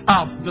fruit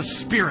of the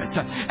Spirit.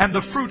 And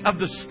the fruit of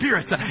the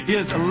Spirit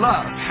is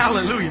love.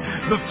 Hallelujah.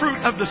 The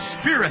fruit of the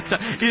Spirit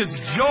is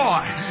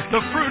joy.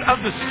 The fruit of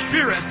the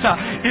Spirit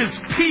is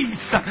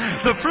peace.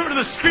 The fruit of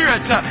the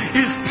Spirit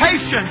is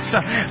patience.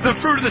 The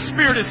fruit of the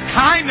Spirit is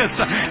kindness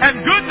and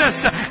goodness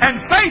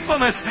and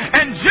faithfulness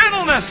and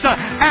gentleness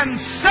and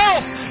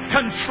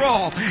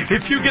self-control.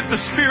 If you get the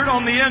Spirit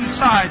on the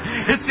inside,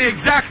 it's the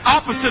exact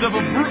opposite of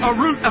a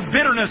root of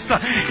bitterness.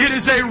 It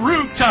is a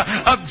root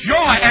of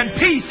joy and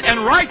peace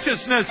and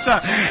righteousness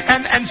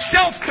and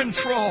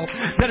self-control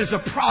that is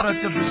a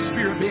product of the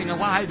Spirit being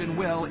alive and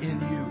well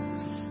in you.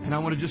 And I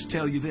want to just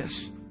tell you this.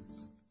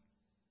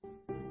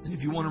 And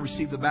if you want to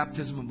receive the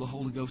baptism of the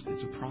Holy Ghost,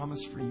 it's a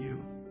promise for you.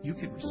 You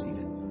can receive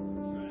it.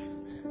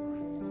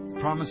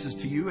 Promises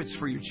to you, it's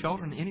for your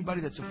children,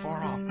 anybody that's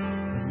afar off.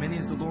 As many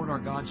as the Lord our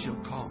God shall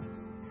call.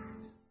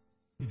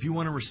 If you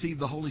want to receive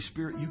the Holy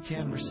Spirit, you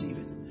can receive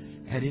it.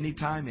 At any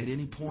time, at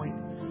any point,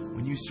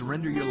 when you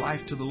surrender your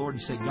life to the Lord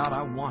and say, God,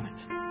 I want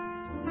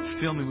it.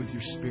 Fill me with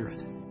your Spirit.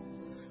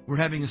 We're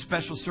having a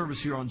special service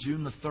here on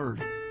June the 3rd.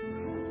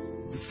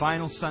 The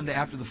final Sunday,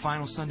 after the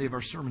final Sunday of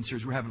our sermon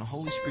series, we're having a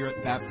Holy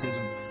Spirit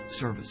baptism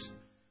service.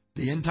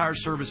 The entire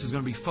service is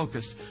going to be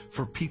focused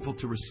for people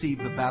to receive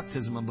the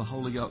baptism of the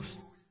Holy Ghost.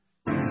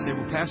 You say,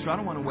 well, Pastor, I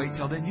don't want to wait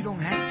till then. You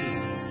don't have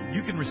to.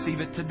 You can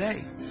receive it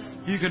today.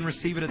 You can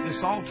receive it at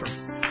this altar.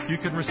 You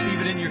can receive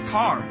it in your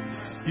car.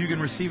 You can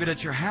receive it at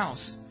your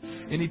house.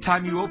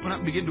 Anytime you open up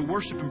and begin to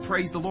worship and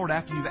praise the Lord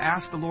after you've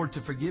asked the Lord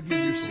to forgive you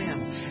your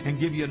sins and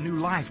give you a new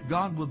life,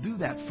 God will do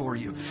that for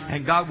you.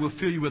 And God will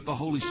fill you with the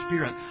Holy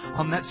Spirit.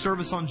 On that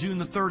service on June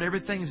the 3rd,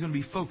 everything is going to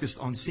be focused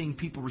on seeing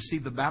people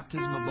receive the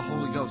baptism of the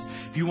Holy Ghost.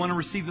 If you want to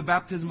receive the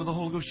baptism of the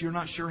Holy Ghost, you're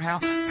not sure how,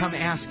 come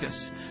ask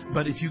us.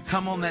 But if you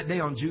come on that day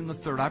on June the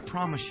 3rd, I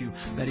promise you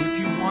that if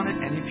you want it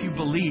and if you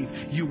believe,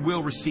 you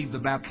will receive the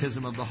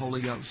baptism of the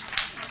Holy Ghost.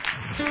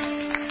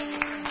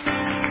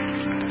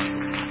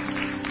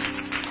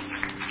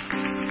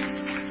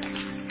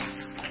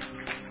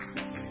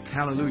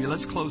 Hallelujah.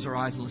 Let's close our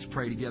eyes and let's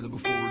pray together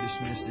before we're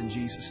dismissed in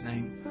Jesus'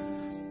 name.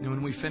 And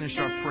when we finish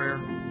our prayer,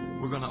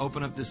 we're going to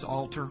open up this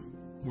altar.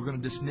 We're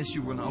going to dismiss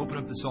you. We're going to open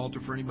up this altar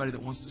for anybody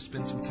that wants to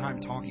spend some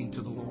time talking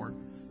to the Lord.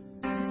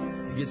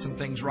 To get some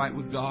things right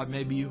with God.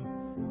 Maybe you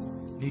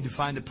need to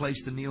find a place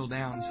to kneel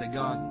down and say,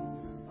 God,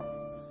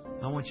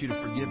 I want you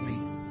to forgive me.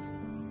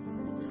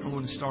 I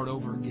want to start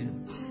over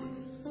again.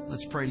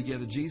 Let's pray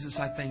together. Jesus,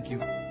 I thank you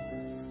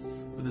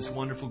for this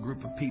wonderful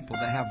group of people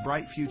that have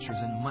bright futures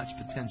and much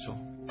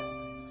potential.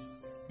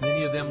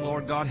 Many of them,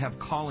 Lord God, have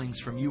callings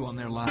from you on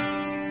their life.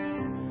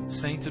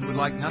 Sainted would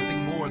like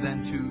nothing more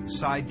than to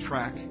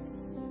sidetrack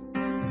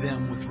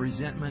them with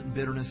resentment,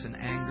 bitterness, and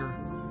anger.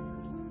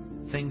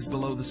 Things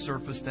below the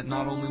surface that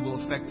not only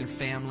will affect their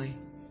family,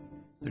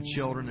 their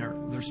children,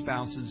 their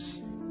spouses,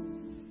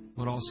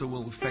 but also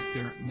will affect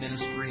their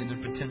ministry and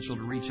their potential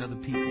to reach other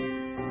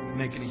people,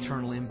 make an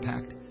eternal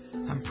impact.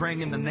 I'm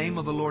praying in the name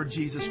of the Lord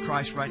Jesus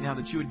Christ right now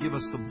that you would give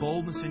us the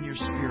boldness in your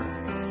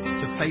Spirit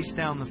to face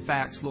down the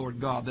facts, Lord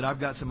God, that I've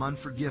got some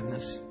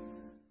unforgiveness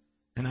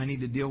and I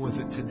need to deal with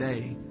it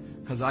today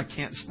because I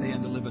can't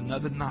stand to live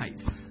another night.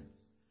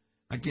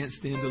 I can't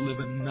stand to live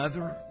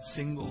another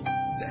single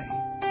day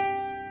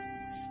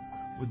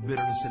with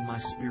bitterness in my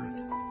spirit.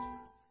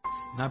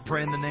 And I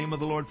pray in the name of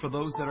the Lord for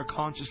those that are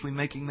consciously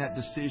making that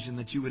decision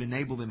that you would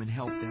enable them and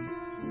help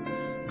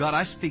them. God,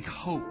 I speak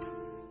hope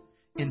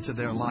into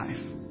their life.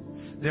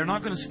 They're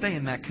not going to stay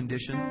in that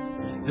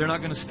condition. They're not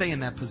going to stay in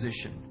that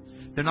position.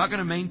 They're not going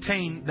to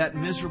maintain that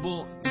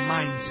miserable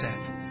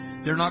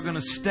mindset. They're not going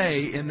to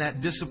stay in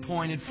that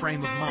disappointed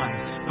frame of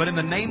mind. But in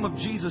the name of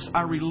Jesus,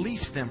 I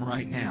release them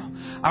right now.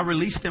 I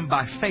release them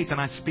by faith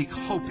and I speak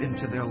hope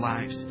into their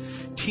lives.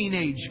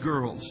 Teenage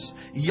girls,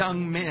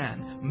 young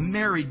men,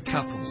 married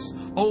couples,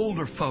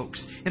 older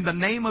folks. In the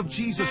name of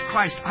Jesus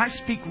Christ, I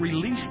speak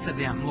release to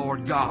them,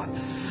 Lord God.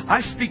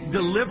 I speak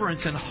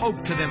deliverance and hope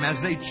to them as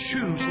they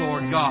choose,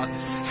 Lord God.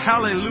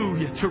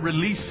 Hallelujah, to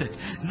release it.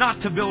 Not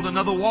to build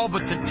another wall,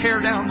 but to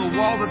tear down the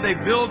wall that they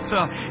built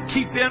to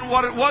keep in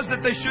what it was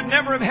that they should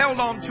never have held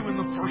on to in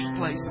the first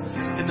place.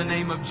 In the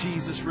name of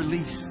Jesus,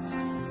 release,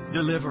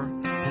 deliver,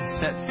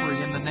 and set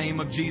free. In the name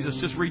of Jesus,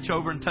 just reach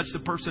over and touch the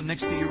person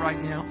next to you right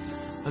now.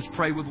 Let's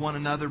pray with one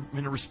another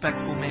in a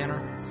respectful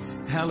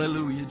manner.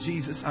 Hallelujah.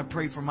 Jesus, I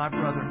pray for my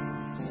brother.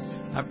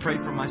 I pray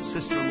for my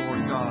sister,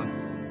 Lord God.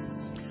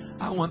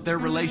 I want their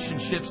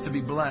relationships to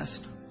be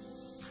blessed.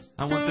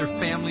 I want their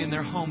family and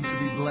their home to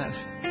be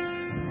blessed.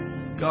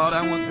 God,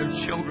 I want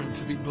their children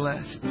to be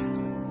blessed.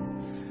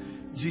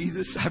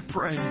 Jesus, I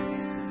pray,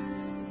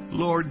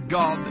 Lord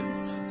God,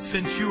 that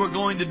since you are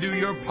going to do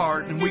your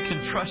part and we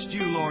can trust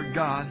you, Lord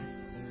God,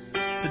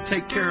 to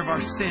take care of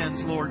our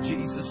sins, Lord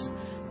Jesus,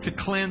 to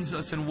cleanse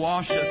us and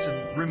wash us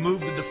and remove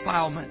the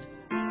defilement.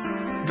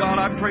 God,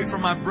 I pray for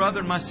my brother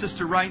and my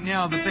sister right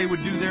now that they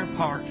would do their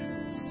part.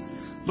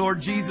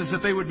 Lord Jesus,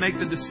 that they would make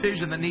the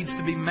decision that needs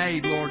to be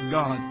made, Lord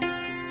God,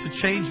 to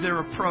change their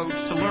approach,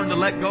 to learn to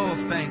let go of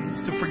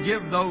things, to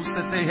forgive those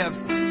that they have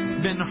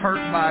been hurt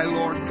by,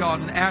 Lord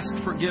God, and ask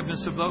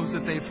forgiveness of those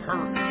that they've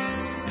hurt.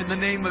 In the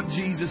name of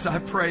Jesus, I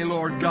pray,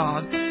 Lord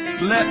God,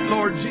 let,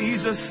 Lord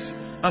Jesus,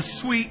 a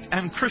sweet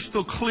and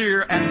crystal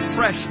clear and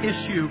fresh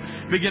issue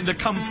begin to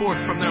come forth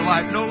from their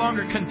life. No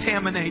longer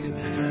contaminated,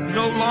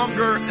 no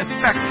longer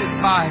affected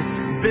by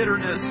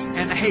bitterness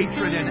and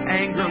hatred and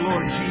anger,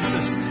 Lord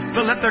Jesus.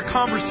 But let their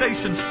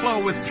conversations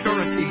flow with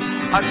purity.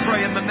 I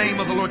pray in the name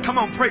of the Lord. Come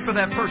on, pray for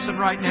that person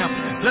right now.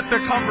 Let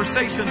their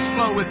conversations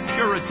flow with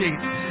purity.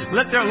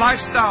 Let their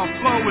lifestyle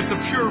flow with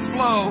the pure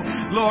flow,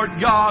 Lord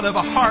God, of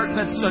a heart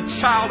that's a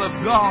child of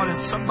God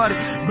and somebody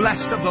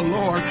blessed of the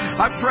Lord.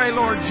 I pray,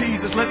 Lord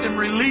Jesus, let them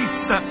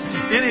release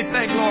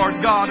anything,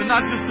 Lord God, and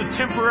not just a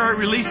temporary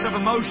release of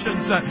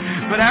emotions,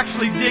 but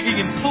actually digging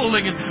and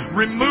pulling and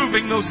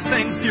removing those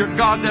things, dear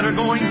God, that are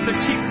going to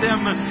keep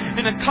them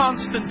in a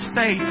constant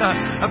state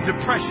of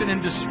depression and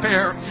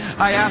despair.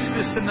 I ask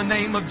this in the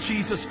name of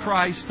Jesus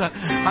Christ.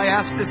 I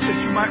ask this that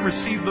you might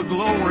receive the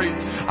glory.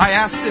 I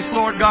ask this,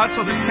 Lord God,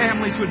 so that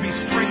families would be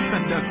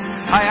strengthened.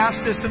 I ask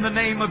this in the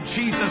name of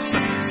Jesus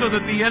so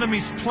that the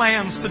enemy's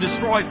plans to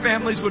destroy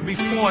families would be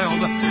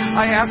foiled.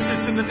 I ask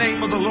this in the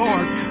name of the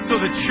Lord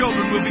so that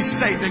children will be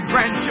saved and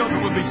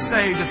grandchildren will be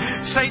saved.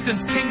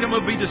 Satan's kingdom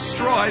will be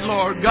destroyed,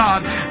 Lord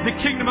God. The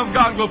kingdom of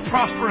God will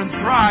prosper and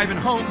thrive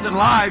in homes and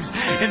lives,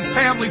 in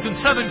families in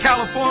Southern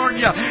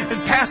California,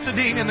 in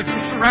Pasadena, and the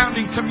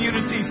surrounding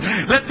communities.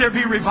 Let there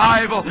be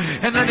revival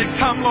and let it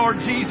come, Lord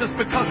Jesus,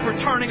 because we're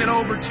turning it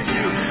over to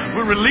you.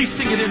 We're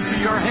releasing it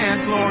into your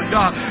hands, Lord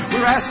God.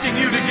 We're asking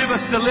you to give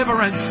us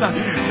deliverance.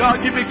 God,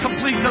 give me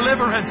complete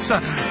deliverance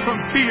from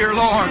fear,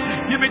 Lord.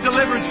 Give me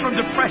deliverance from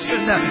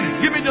depression.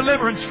 Give me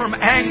deliverance from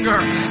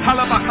anger. Come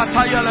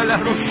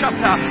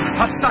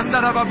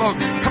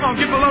on,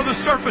 get below the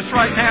surface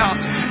right now.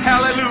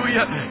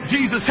 Hallelujah.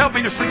 Jesus, help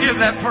me to forgive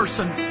that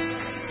person.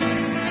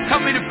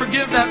 Help me to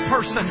forgive that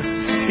person.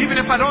 Even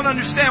if I don't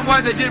understand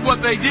why they did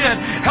what they did,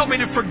 help me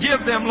to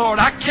forgive them,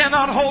 Lord. I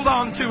cannot hold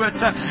on to it.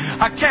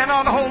 I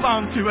cannot hold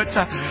on to it.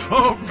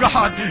 Oh,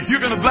 God, you're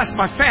going to bless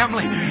my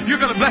family. You're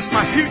going to bless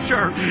my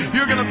future.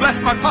 You're going to bless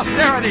my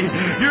posterity.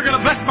 You're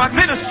going to bless my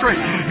ministry.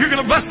 You're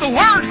going to bless the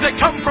words that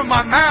come from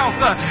my mouth.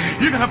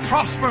 You're going to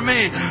prosper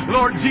me,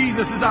 Lord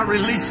Jesus, as I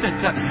release it.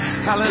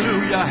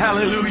 Hallelujah,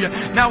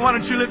 hallelujah. Now, why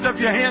don't you lift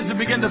up your hands and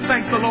begin to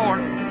thank the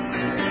Lord.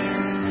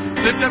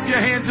 Lift up your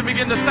hands and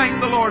begin to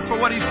thank the Lord for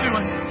what He's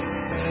doing.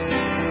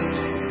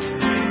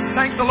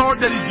 Thank the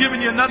Lord that He's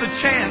given you another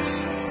chance.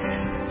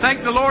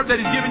 Thank the Lord that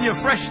He's given you a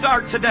fresh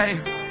start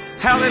today.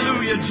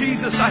 Hallelujah.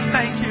 Jesus, I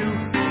thank you.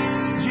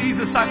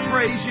 Jesus, I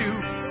praise you.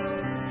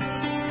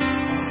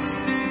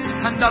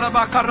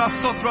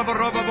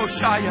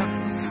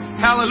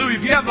 Hallelujah.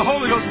 If you have the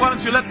Holy Ghost, why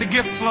don't you let the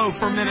gift flow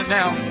for a minute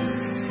now?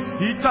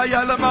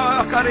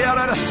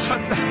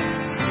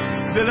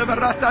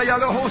 Deliberata ya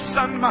lo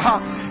hosan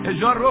maha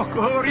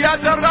ejaroko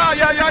riada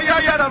raya ya ya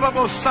ya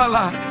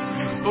babosala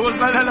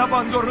ulbala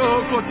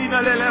bandoro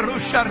tina le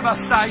rushar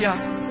vasaya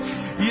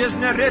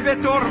yesne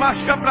rebetor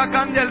mashapra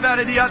kandel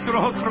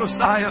verediatro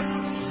krosaya.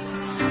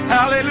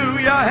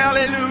 Hallelujah,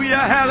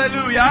 hallelujah,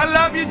 hallelujah. I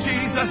love you,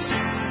 Jesus.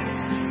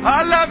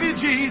 I love you,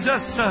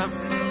 Jesus.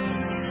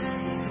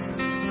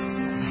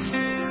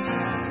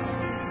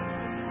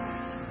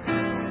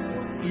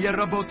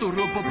 Yeraboto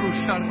ropo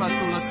brushar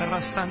batula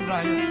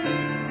terasandaya.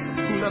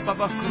 Kula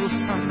baba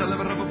krusanda la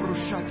rabo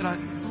brushatra.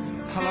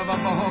 Halava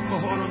bahoko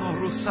horono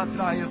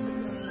rusatraya.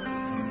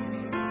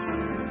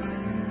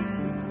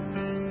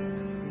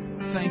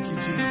 Thank you,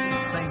 Jesus.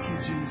 Thank you,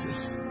 Jesus.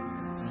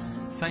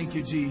 Thank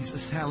you,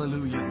 Jesus.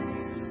 Hallelujah.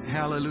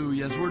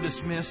 Hallelujah. As we're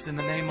dismissed in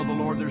the name of the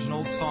Lord, there's an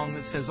old song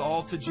that says,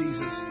 all to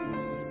Jesus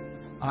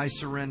I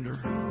surrender.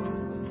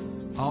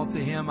 All to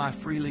Him I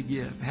freely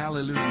give.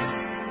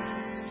 Hallelujah.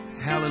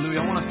 Hallelujah.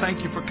 I want to thank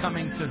you for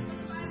coming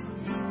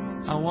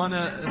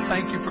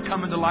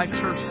to Life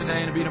Church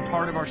today and being a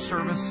part of our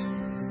service.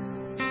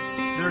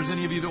 If there's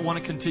any of you that want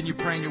to continue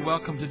praying, you're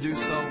welcome to do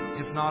so.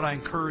 If not, I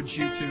encourage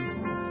you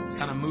to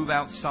kind of move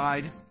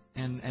outside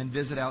and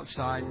visit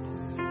outside.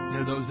 There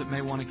are those that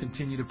may want to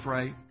continue to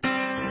pray.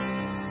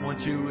 I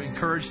want you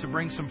encouraged to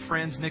bring some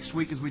friends next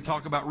week as we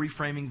talk about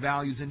reframing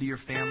values into your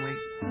family.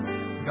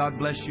 God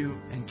bless you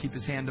and keep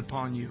His hand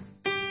upon you.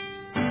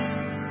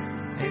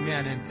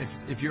 Amen. And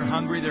if you're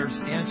hungry, there's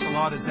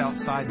enchiladas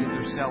outside that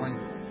they're selling.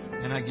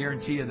 And I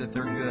guarantee you that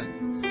they're good.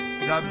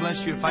 God bless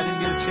you. If I didn't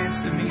get a chance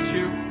to meet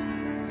you,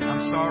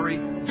 I'm sorry.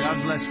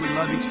 God bless. We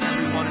love each and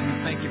every one of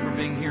you. Thank you for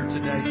being here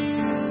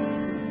today.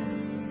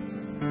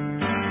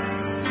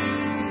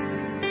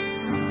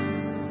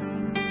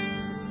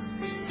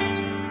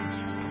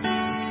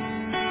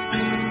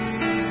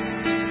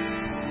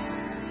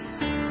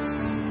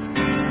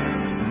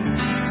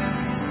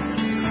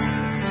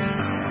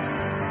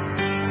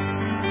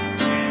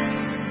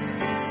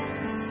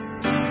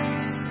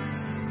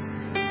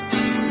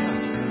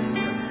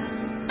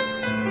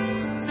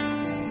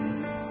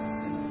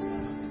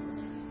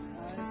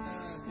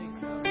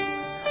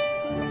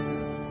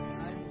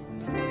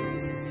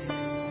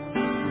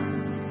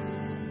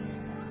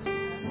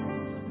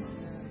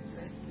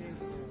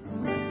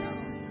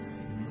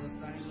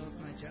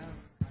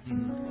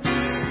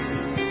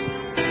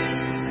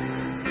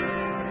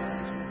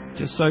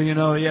 Just so you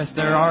know, yes,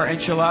 there are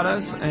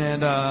enchiladas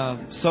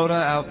and soda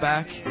out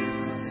back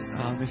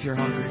if you're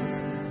hungry.